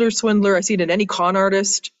the Tinder swindler. I see it in any con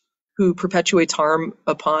artist who perpetuates harm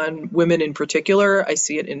upon women in particular. I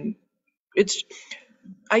see it in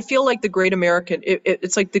I feel like the great American.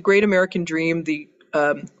 It's like the great American dream. The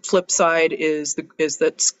flip side is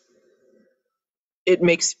that it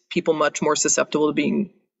makes people much more susceptible to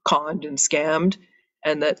being conned and scammed,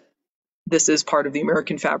 and that this is part of the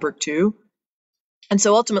American fabric too. And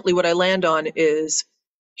so ultimately what I land on is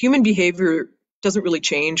human behavior doesn't really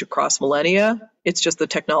change across millennia. It's just the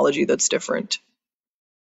technology that's different.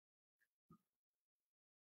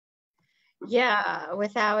 Yeah,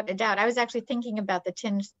 without a doubt. I was actually thinking about the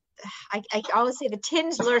I always say the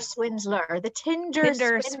Tinder swindler, the Tinder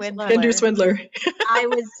swindler. Tinder swindler. I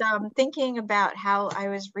was thinking about how I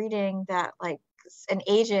was reading that like an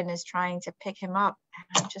agent is trying to pick him up,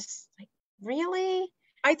 and I'm just like, really?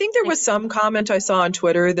 I think there was some comment I saw on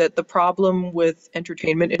Twitter that the problem with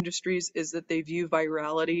entertainment industries is that they view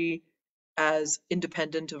virality as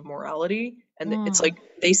independent of morality, and it's like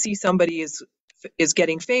they see somebody is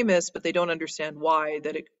getting famous, but they don't understand why,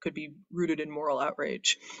 that it could be rooted in moral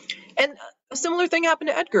outrage. And a similar thing happened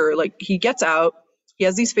to Edgar. Like, he gets out, he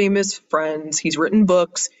has these famous friends, he's written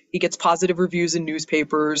books, he gets positive reviews in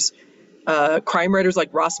newspapers. Crime writers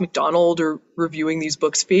like Ross MacDonald are reviewing these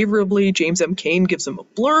books favorably. James M. Cain gives him a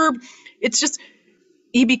blurb. It's just,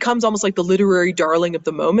 he becomes almost like the literary darling of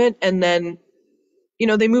the moment, and then,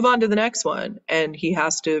 they move on to the next one, and he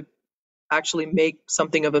has to actually make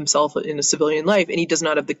something of himself in a civilian life, and he does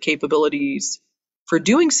not have the capabilities for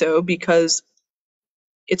doing so because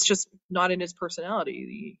it's just not in his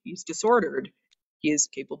personality. He's disordered. He is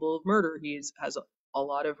capable of murder. He has a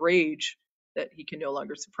lot of rage that he can no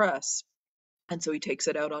longer suppress. And so he takes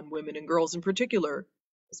it out on women and girls in particular,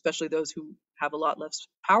 especially those who have a lot less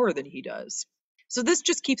power than he does. So this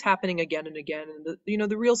just keeps happening again and again. And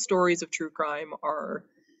the real stories of true crime are,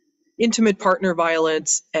 intimate partner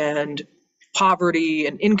violence and poverty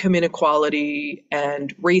and income inequality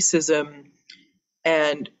and racism.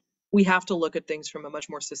 And we have to look at things from a much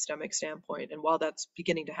more systemic standpoint. And while that's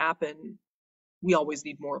beginning to happen, we always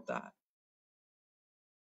need more of that.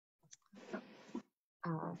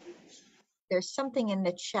 There's something in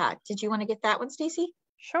the chat. Did you want to get that one, Stacey?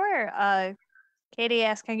 Sure. Katie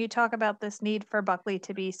asked, can you talk about this need for Buckley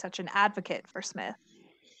to be such an advocate for Smith?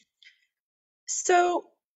 So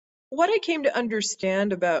what I came to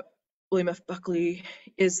understand about William F. Buckley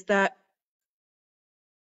is that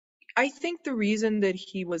I think the reason that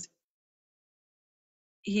he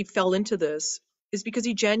fell into this is because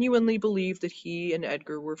he genuinely believed that he and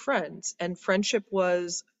Edgar were friends, and friendship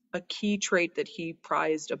was a key trait that he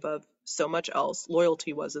prized above so much else.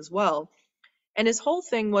 Loyalty was as well. And his whole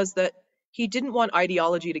thing was that he didn't want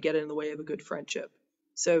ideology to get in the way of a good friendship.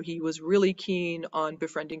 So he was really keen on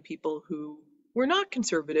befriending people who were not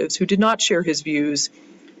conservatives, who did not share his views,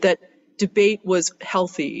 that debate was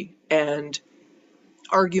healthy and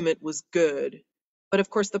argument was good. But of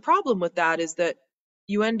course, the problem with that is that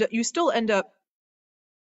you still end up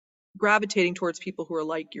gravitating towards people who are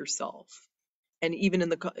like yourself. And even in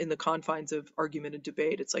the confines of argument and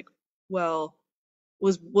debate, it's like, well,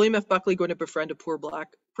 was William F. Buckley going to befriend a poor Black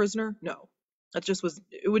prisoner? No.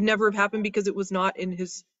 It would never have happened because it was not in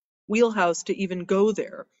his wheelhouse to even go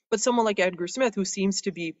there. But someone like Edgar Smith, who seems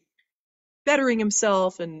to be bettering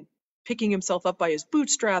himself and picking himself up by his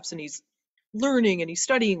bootstraps, and he's learning and he's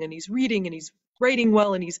studying and he's reading and he's writing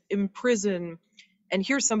well and he's in prison. And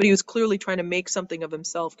here's somebody who's clearly trying to make something of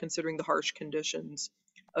himself considering the harsh conditions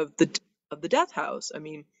of the death house. I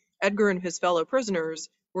mean, Edgar and his fellow prisoners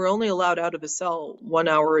were only allowed out of his cell 1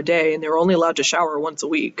 hour a day, and they were only allowed to shower once a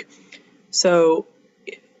week. So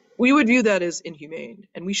we would view that as inhumane,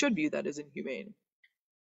 and we should view that as inhumane.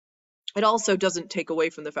 It also doesn't take away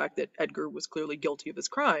from the fact that Edgar was clearly guilty of his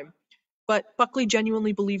crime, but Buckley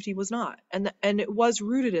genuinely believed he was not, and it was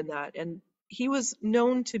rooted in that. And he was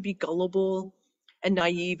known to be gullible and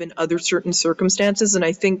naive in other certain circumstances, and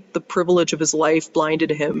I think the privilege of his life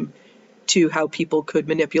blinded him to how people could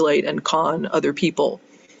manipulate and con other people.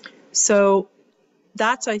 So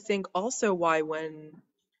that's, I think, also why when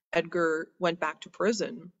Edgar went back to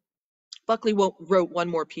prison, Buckley wrote one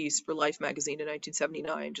more piece for Life magazine in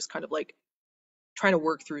 1979, just kind of like trying to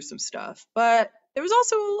work through some stuff. But there was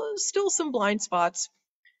also still some blind spots,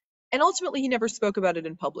 and ultimately he never spoke about it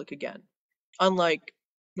in public again. Unlike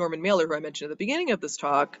Norman Mailer, who I mentioned at the beginning of this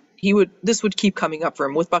talk, this would keep coming up for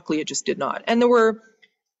him. With Buckley, it just did not. And there were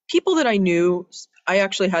people that I knew. I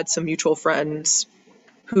actually had some mutual friends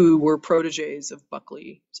who were proteges of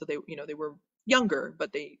Buckley. So they were younger,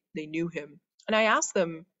 but they knew him. And I asked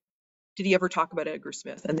them, did he ever talk about Edgar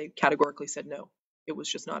Smith? And they categorically said no. It was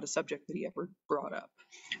just not a subject that he ever brought up.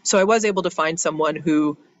 So I was able to find someone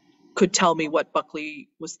who could tell me what Buckley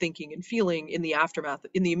was thinking and feeling in the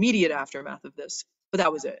immediate aftermath of this. But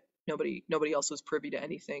that was it. Nobody else was privy to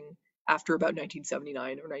anything after about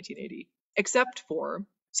 1979 or 1980, except for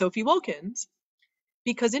Sophie Wilkins,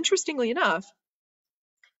 because interestingly enough,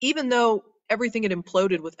 even though everything had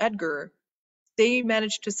imploded with Edgar, they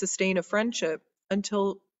managed to sustain a friendship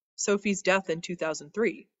until Sophie's death in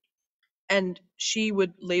 2003. And she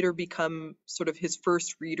would later become sort of his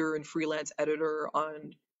first reader and freelance editor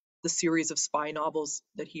on the series of spy novels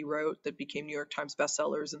that he wrote that became New York Times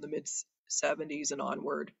bestsellers in the mid-70s and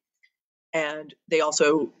onward. And they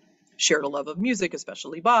also shared a love of music,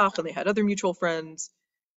 especially Bach, and they had other mutual friends.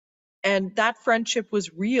 And that friendship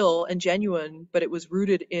was real and genuine, but it was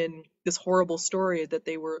rooted in this horrible story that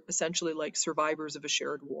they were essentially like survivors of a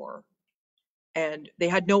shared war. And they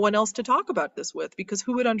had no one else to talk about this with, because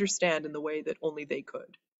who would understand in the way that only they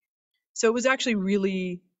could? So it was actually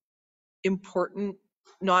really important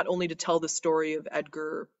not only to tell the story of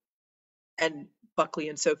Edgar and Buckley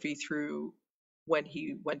and Sophie through when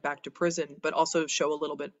he went back to prison, but also show a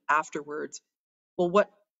little bit afterwards. Well,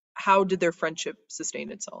 how did their friendship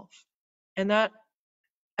sustain itself? And that,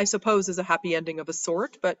 I suppose, is a happy ending of a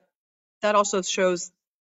sort, but that also shows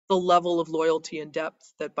the level of loyalty and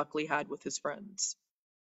depth that Buckley had with his friends.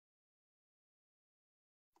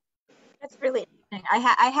 That's really interesting.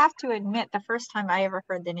 I have to admit, the first time I ever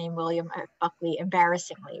heard the name William F. Buckley,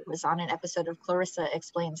 embarrassingly, was on an episode of Clarissa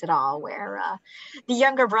Explains It All, where the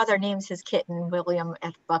younger brother names his kitten William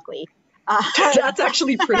F. Buckley. That's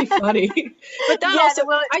actually pretty funny. But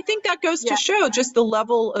that I think that goes to show just the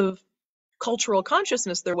level of cultural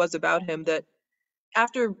consciousness there was about him, that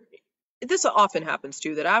this often happens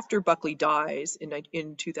too, that after Buckley dies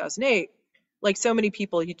in 2008, like so many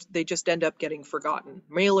people, they just end up getting forgotten.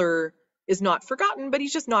 Mailer is not forgotten, but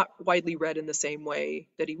he's just not widely read in the same way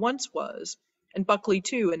that he once was. And Buckley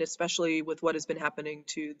too, and especially with what has been happening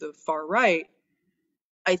to the far right,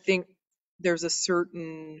 I think there's a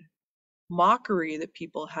certain mockery that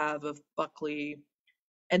people have of Buckley,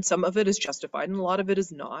 and some of it is justified and a lot of it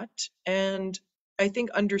is not. And I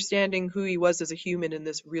think understanding who he was as a human in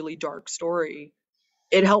this really dark story,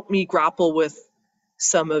 it helped me grapple with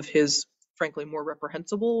some of his, frankly, more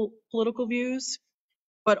reprehensible political views,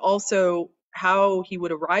 but also how he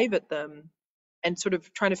would arrive at them and sort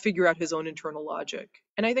of trying to figure out his own internal logic.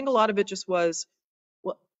 And I think a lot of it just was,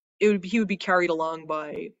 well, he would be carried along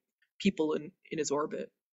by people in his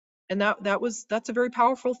orbit. And that's a very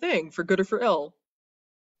powerful thing, for good or for ill.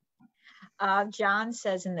 John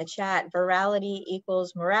says in the chat, virality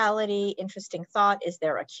equals morality. Interesting thought. Is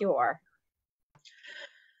there a cure?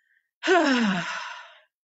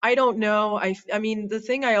 I don't know. I mean, the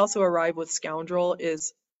thing I also arrived with Scoundrel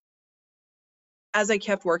is, as I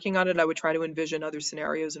kept working on it, I would try to envision other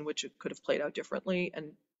scenarios in which it could have played out differently.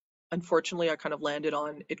 And unfortunately, I kind of landed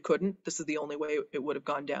on it couldn't. This is the only way it would have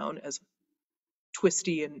gone down, as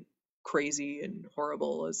twisty and crazy and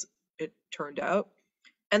horrible as it turned out.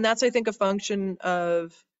 And that's, I think, a function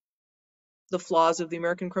of the flaws of the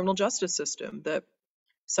American criminal justice system, that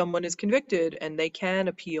someone is convicted and they can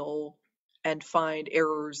appeal and find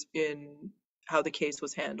errors in how the case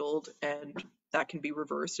was handled, and that can be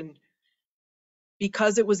reversed. And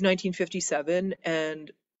because it was 1957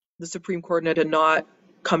 and the Supreme Court had not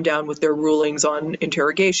come down with their rulings on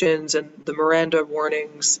interrogations and the Miranda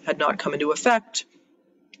warnings had not come into effect,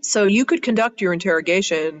 so you could conduct your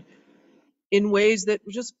interrogation in ways that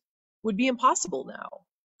just would be impossible now.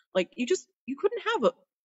 Like, you couldn't have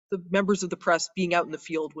the members of the press being out in the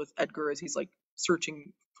field with Edgar as he's like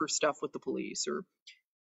searching for stuff with the police. Or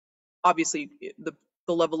obviously the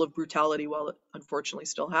level of brutality, while it unfortunately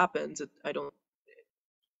still happens,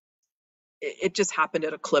 it just happened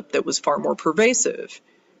at a clip that was far more pervasive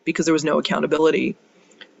because there was no accountability.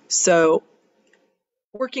 So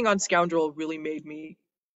working on Scoundrel really made me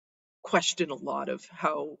question a lot of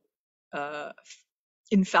how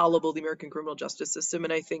infallible the American criminal justice system,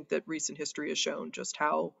 and I think that recent history has shown just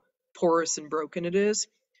how porous and broken it is.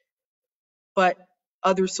 But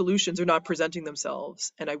other solutions are not presenting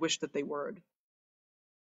themselves, and I wish that they would.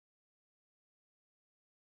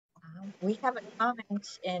 We have a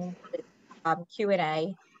comment in the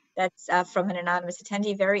Q&A that's from an anonymous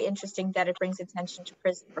attendee. Very interesting that it brings attention to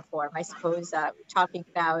prison reform. I suppose talking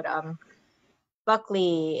about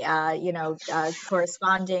Buckley,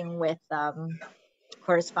 corresponding with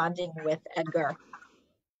Edgar.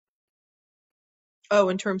 Oh,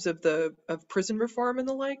 in terms of prison reform and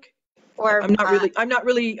the like? Or I'm not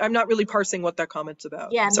really parsing what that comment's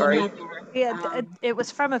about. Yeah, I'm sorry. Yeah, it was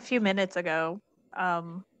from a few minutes ago.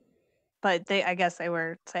 But I guess they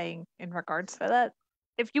were saying in regards to that.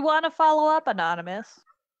 If you want to follow up, anonymous.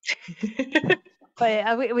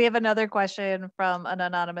 But we have another question from an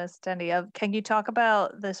anonymous attendee. Can you talk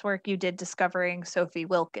about this work you did discovering Sophie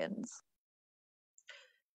Wilkins?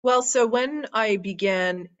 Well, so when I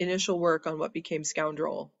began initial work on what became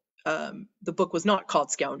Scoundrel, the book was not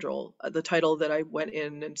called Scoundrel. The title that I went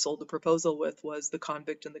in and sold the proposal with was The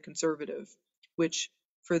Convict and the Conservative, which,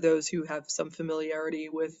 for those who have some familiarity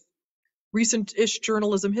with recent-ish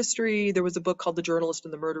journalism history, there was a book called The Journalist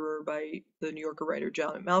and the Murderer by the New Yorker writer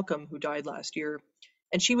Janet Malcolm, who died last year.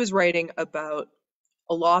 And she was writing about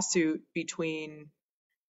a lawsuit between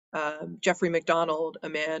Jeffrey MacDonald, a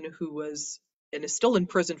man who was and is still in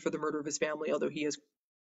prison for the murder of his family, although he has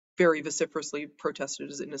very vociferously protested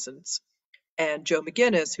his innocence, and Joe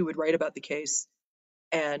McGinnis, who would write about the case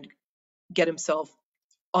and get himself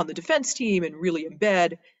on the defense team and really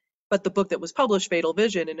embed. But the book that was published, Fatal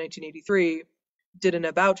Vision, in 1983, did an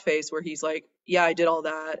about face where he's like, yeah, I did all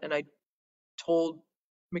that, and I told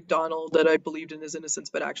MacDonald that I believed in his innocence,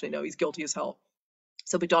 but actually, no, he's guilty as hell.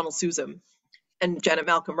 So MacDonald sues him. And Janet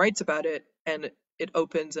Malcolm writes about it, and it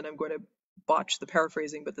opens, and I'm going to botch the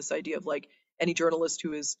paraphrasing, but this idea of like any journalist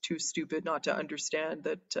who is too stupid not to understand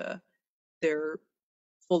that they're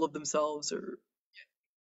full of themselves,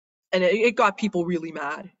 and it got people really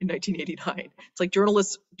mad in 1989. It's like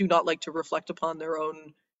journalists do not like to reflect upon their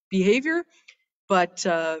own behavior, but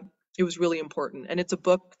it was really important. And it's a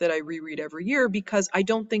book that I reread every year because I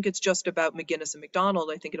don't think it's just about McGinnis and MacDonald.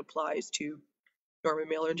 I think it applies to Norman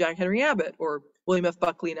Mailer and Jack Henry Abbott, or William F.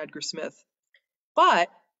 Buckley and Edgar Smith. But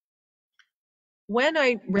when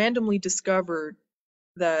I randomly discovered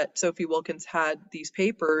that Sophie Wilkins had these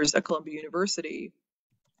papers at Columbia University,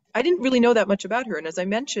 I didn't really know that much about her. And as I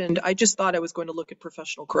mentioned, I just thought I was going to look at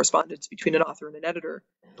professional correspondence between an author and an editor.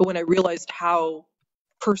 But when I realized how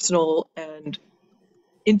personal and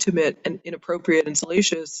intimate and inappropriate and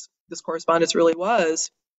salacious this correspondence really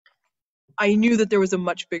was, I knew that there was a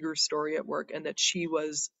much bigger story at work and that she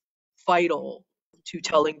was vital to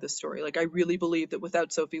telling the story. Like, I really believe that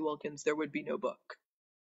without Sophie Wilkins, there would be no book.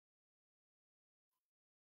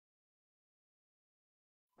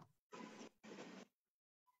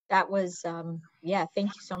 That was, yeah,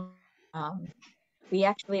 thank you so much. We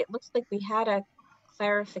actually, it looks like we had a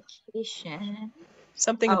clarification.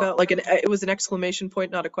 Something about like it was an exclamation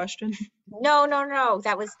point, not a question. No,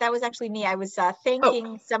 that was actually me. I was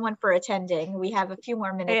thanking someone for attending. We have a few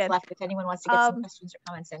more minutes left if anyone wants to get some questions or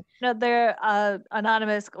comments in. No, there,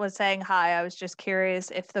 Anonymous was saying hi. I was just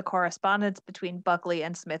curious if the correspondence between Buckley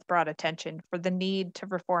and Smith brought attention for the need to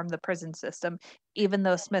reform the prison system, even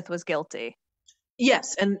though Smith was guilty.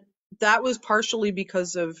 Yes, and that was partially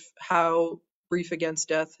because of how Brief Against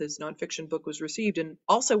Death, his nonfiction book, was received. And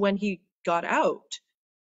also when he got out,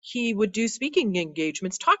 he would do speaking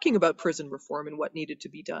engagements talking about prison reform and what needed to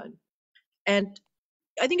be done. And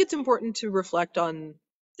I think it's important to reflect on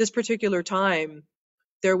this particular time.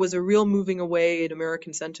 There was a real moving away in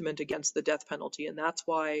American sentiment against the death penalty. And that's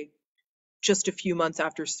why just a few months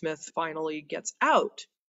after Smith finally gets out,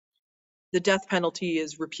 the death penalty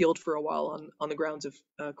is repealed for a while on the grounds of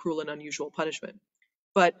cruel and unusual punishment.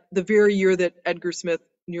 But the very year that Edgar Smith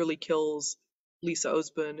nearly kills Lisa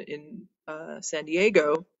Osborne in San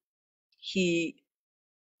Diego,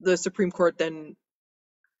 the Supreme Court then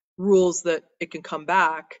rules that it can come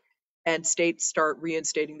back and states start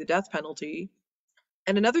reinstating the death penalty.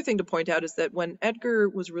 And another thing to point out is that when Edgar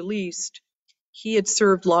was released, he had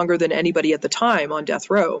served longer than anybody at the time on death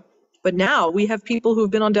row. But now we have people who have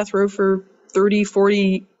been on death row for 30,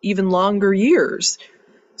 40, even longer years.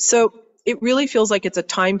 So it really feels like it's a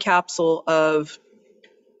time capsule of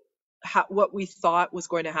what we thought was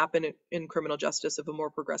going to happen in criminal justice of a more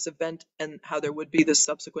progressive bent and how there would be this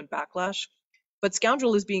subsequent backlash. But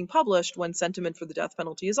Scoundrel is being published when sentiment for the death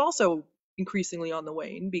penalty is also increasingly on the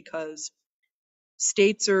wane, because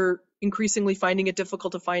states are increasingly finding it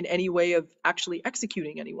difficult to find any way of actually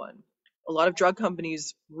executing anyone. A lot of drug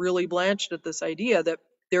companies really blanched at this idea that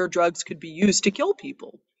their drugs could be used to kill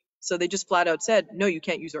people. So they just flat out said, no, you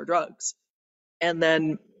can't use our drugs. And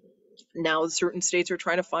then now certain states are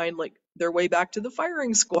trying to find like their way back to the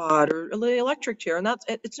firing squad or the electric chair. And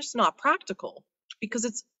it's just not practical,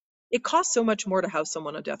 because it costs so much more to house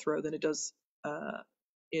someone on death row than it does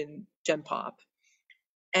in Gen Pop.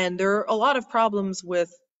 And there are a lot of problems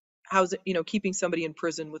with keeping somebody in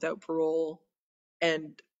prison without parole.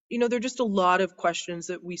 And, there are just a lot of questions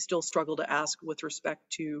that we still struggle to ask with respect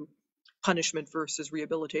to punishment versus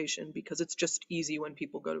rehabilitation, because it's just easy when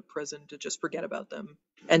people go to prison to just forget about them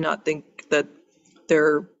and not think that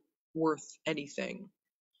they're worth anything.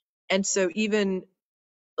 And so even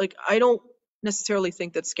like, I don't necessarily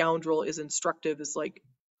think that Scoundrel is instructive as like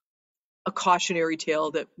a cautionary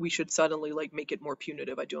tale that we should suddenly like make it more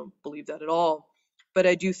punitive. I don't believe that at all. But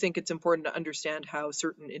I do think it's important to understand how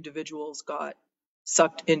certain individuals got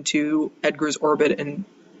sucked into Edgar's orbit and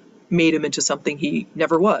made him into something he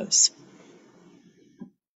never was.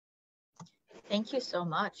 Thank you so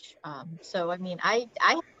much. So, I mean, I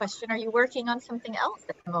have a question. Are you working on something else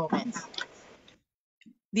at the moment?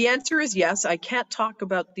 The answer is yes. I can't talk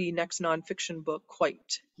about the next nonfiction book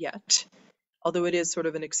quite yet, although it is sort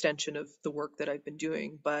of an extension of the work that I've been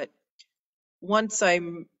doing. But once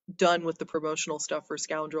I'm done with the promotional stuff for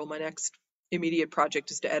Scoundrel, my next immediate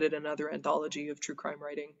project is to edit another anthology of true crime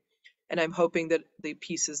writing. And I'm hoping that the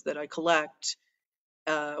pieces that I collect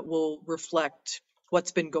will reflect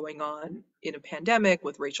what's been going on in a pandemic,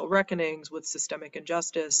 with racial reckonings, with systemic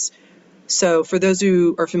injustice. So for those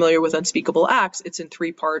who are familiar with Unspeakable Acts, it's in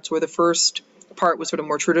 3 parts, where the first part was sort of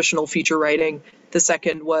more traditional feature writing. The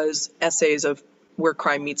second was essays of where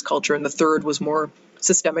crime meets culture. And the third was more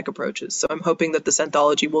systemic approaches. So I'm hoping that this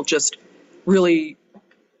anthology will just really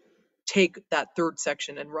take that third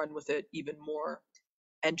section and run with it even more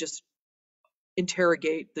and just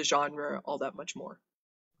interrogate the genre all that much more.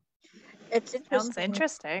 It's interesting. Sounds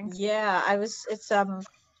interesting. Yeah, it's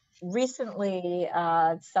recently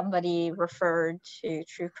somebody referred to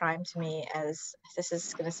true crime to me as, this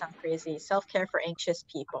is going to sound crazy, self-care for anxious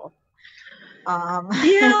people.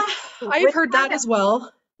 Yeah, I've heard that as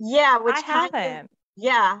well. Yeah, which I haven't.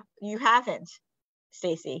 Yeah, you haven't,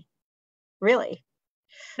 Stacey. Really?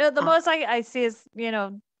 No, the most I see is,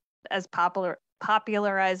 as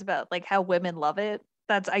popularized about like how women love it.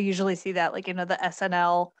 I usually see that like, the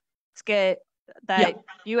SNL skit that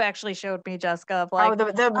you actually showed me, Jessica, of like, the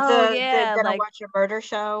Gonna Watch Your Murder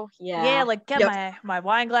show. Yeah. Yeah, like get my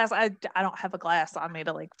wine glass. I don't have a glass on me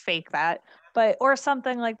to like fake that. But or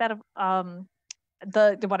something like that.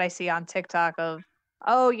 The what I see on TikTok of,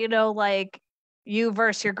 oh, like you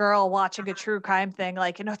versus your girl watching a true crime thing,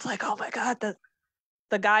 like, it's like, oh my god,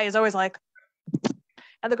 the guy is always like,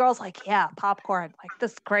 and the girl's like, yeah, popcorn, like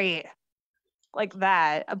this is great, like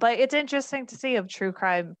that. But it's interesting to see of true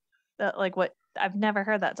crime, like what I've never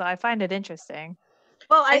heard that, so I find it interesting.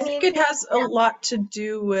 Well, I think it has a lot to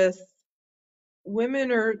do with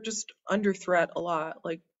women are just under threat a lot.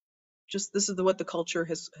 Like, just this is what the culture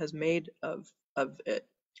has made of it.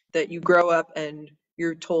 That you grow up and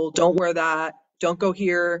you're told, don't wear that, don't go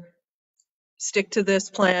here, stick to this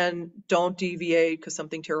plan, don't deviate because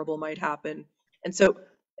something terrible might happen. And so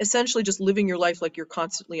essentially just living your life like you're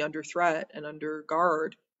constantly under threat and under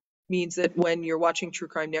guard means that when you're watching true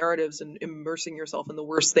crime narratives and immersing yourself in the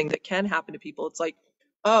worst thing that can happen to people, it's like,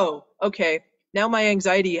 oh, okay, now my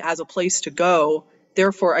anxiety has a place to go,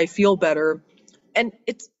 therefore I feel better. And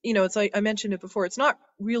it's, it's like I mentioned it before, it's not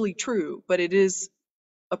really true, but it is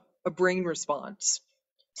a brain response.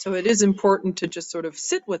 So it is important to just sort of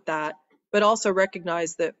sit with that, but also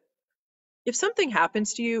recognize that if something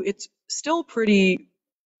happens to you, it's still pretty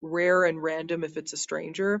rare and random if it's a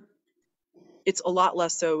stranger. It's a lot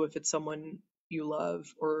less so if it's someone you love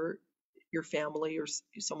or your family or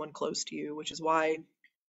someone close to you, which is why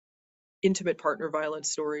intimate partner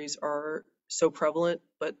violence stories are so prevalent,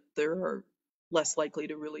 but they're less likely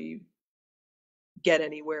to really get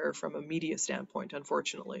anywhere from a media standpoint,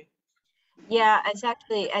 unfortunately. Yeah,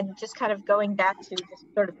 exactly. And just kind of going back to just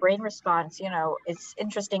sort of brain response, it's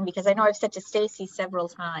interesting because I know I've said to Stacy several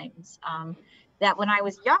times that when I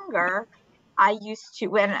was younger, I used to,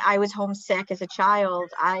 when I was homesick as a child,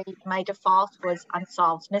 my default was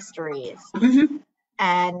unsolved mysteries. Mm-hmm.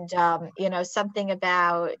 And, something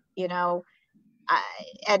about,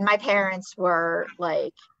 and my parents were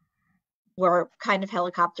kind of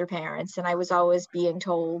helicopter parents, and I was always being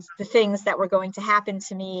told the things that were going to happen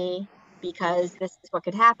to me because this is what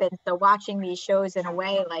could happen. So watching these shows in a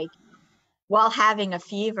way like while having a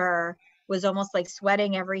fever was almost like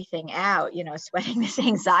sweating everything out, sweating this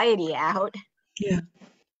anxiety out. Yeah.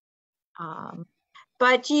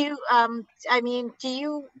 But do you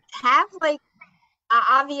have like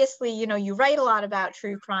obviously, you write a lot about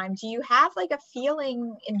true crime. Do you have like a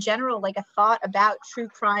feeling in general, like a thought about true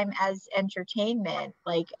crime as entertainment,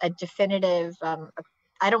 like a definitive,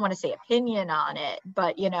 I don't want to say opinion on it,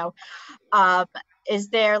 but, um, is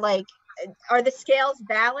there like, are the scales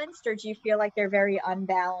balanced, or do you feel like they're very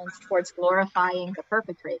unbalanced towards glorifying the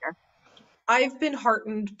perpetrator? I've been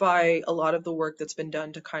heartened by a lot of the work that's been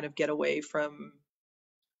done to kind of get away from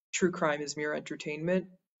true crime as mere entertainment.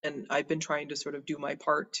 And I've been trying to sort of do my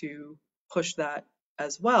part to push that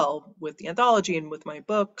as well with the anthology and with my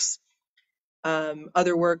books.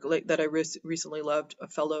 Other work like that I recently loved,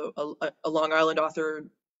 a Long Island author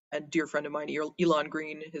and dear friend of mine, Elon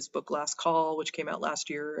Green, his book Last Call, which came out last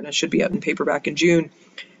year and it should be out in paperback in June,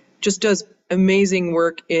 just does amazing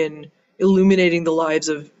work in illuminating the lives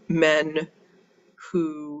of men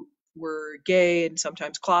who were gay and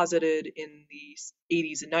sometimes closeted in the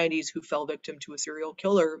 80s and 90s who fell victim to a serial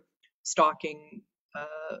killer stalking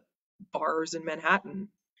bars in Manhattan.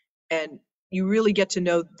 And you really get to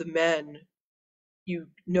know the men. You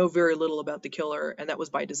know very little about the killer, and that was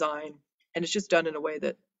by design. And it's just done in a way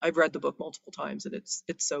that I've read the book multiple times, and it's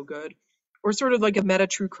so good. Or sort of like a meta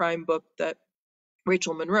true crime book that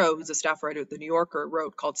Rachel Monroe, who's a staff writer at the New Yorker,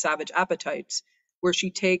 wrote called Savage Appetites, where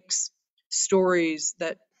she takes stories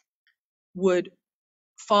that would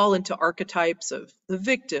fall into archetypes of the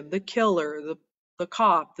victim, the killer, the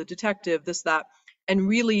cop, the detective, this, that, and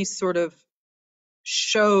really sort of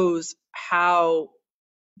shows how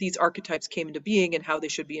these archetypes came into being and how they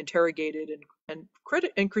should be interrogated and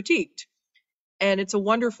critiqued. And it's a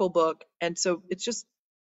wonderful book. And so it's just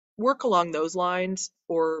work along those lines.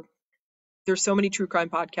 Or there's so many true crime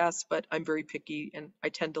podcasts, but I'm very picky and I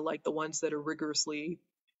tend to like the ones that are rigorously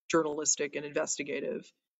journalistic and investigative.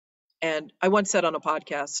 And I once said on a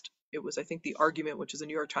podcast, it was, I think, The Argument, which is a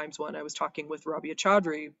New York Times one, I was talking with Rabia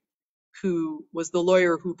Chaudhry, who was the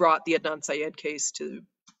lawyer who brought the Adnan Syed case to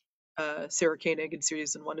Sarah Koenig in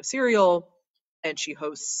season 1 of Serial, and she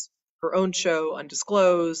hosts her own show,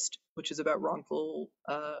 Undisclosed, which is about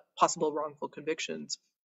possible wrongful convictions.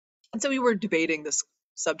 And so we were debating this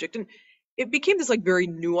subject, and it became this like very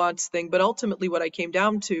nuanced thing. But ultimately, what I came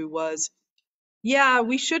down to was, yeah,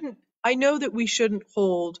 I know that we shouldn't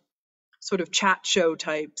hold sort of chat show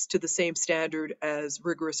types to the same standard as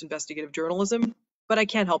rigorous investigative journalism, but I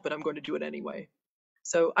can't help it. I'm going to do it anyway.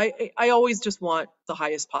 So I always just want the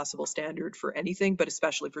highest possible standard for anything, but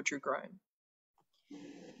especially for true crime.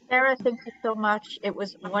 Sarah, thank you so much. It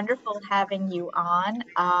was wonderful having you on.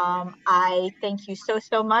 I thank you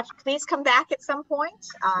so much. Please come back at some point.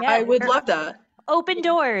 Yeah, I would we're love that. open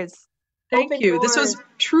doors. Thank Open you. This was doors.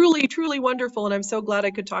 truly wonderful, and I'm so glad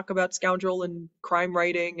I could talk about Scoundrel and crime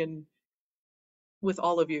writing and with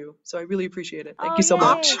all of you. So I really appreciate it. Thank Oh, you so yay.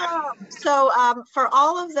 much. Awesome. So for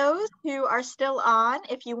all of those who are still on,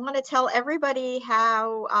 if you want to tell everybody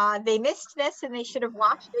how they missed this and they should have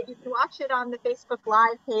watched it, you can watch it on the Facebook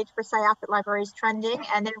Live page for Syosset Libraries Trending,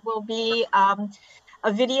 and there will be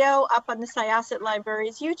a video up on the Syosset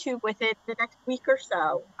Libraries YouTube with it the next week or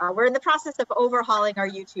so. We're in the process of overhauling our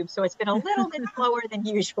YouTube, so it's been a little bit slower than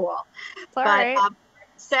usual. It's all But right.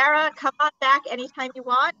 Sarah, come on back anytime you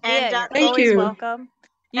want. And Yeah, you're Thank always you. welcome.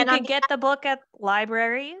 You and on can get the book at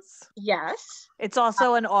libraries. yes, It's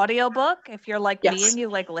also an audiobook if you're like me Yes. and you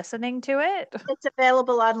like listening to it. it's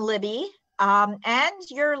available on Libby. And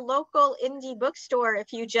your local indie bookstore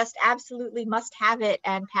if you just absolutely must have it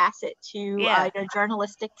and pass it to Yeah. your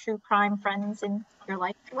journalistic true crime friends in your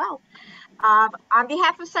life as well. On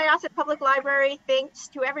behalf of Syosset Public Library, thanks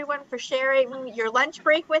to everyone for sharing your lunch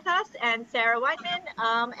break with us and Sarah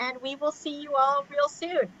Weinman. And we will see you all real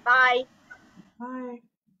soon. Bye. Bye.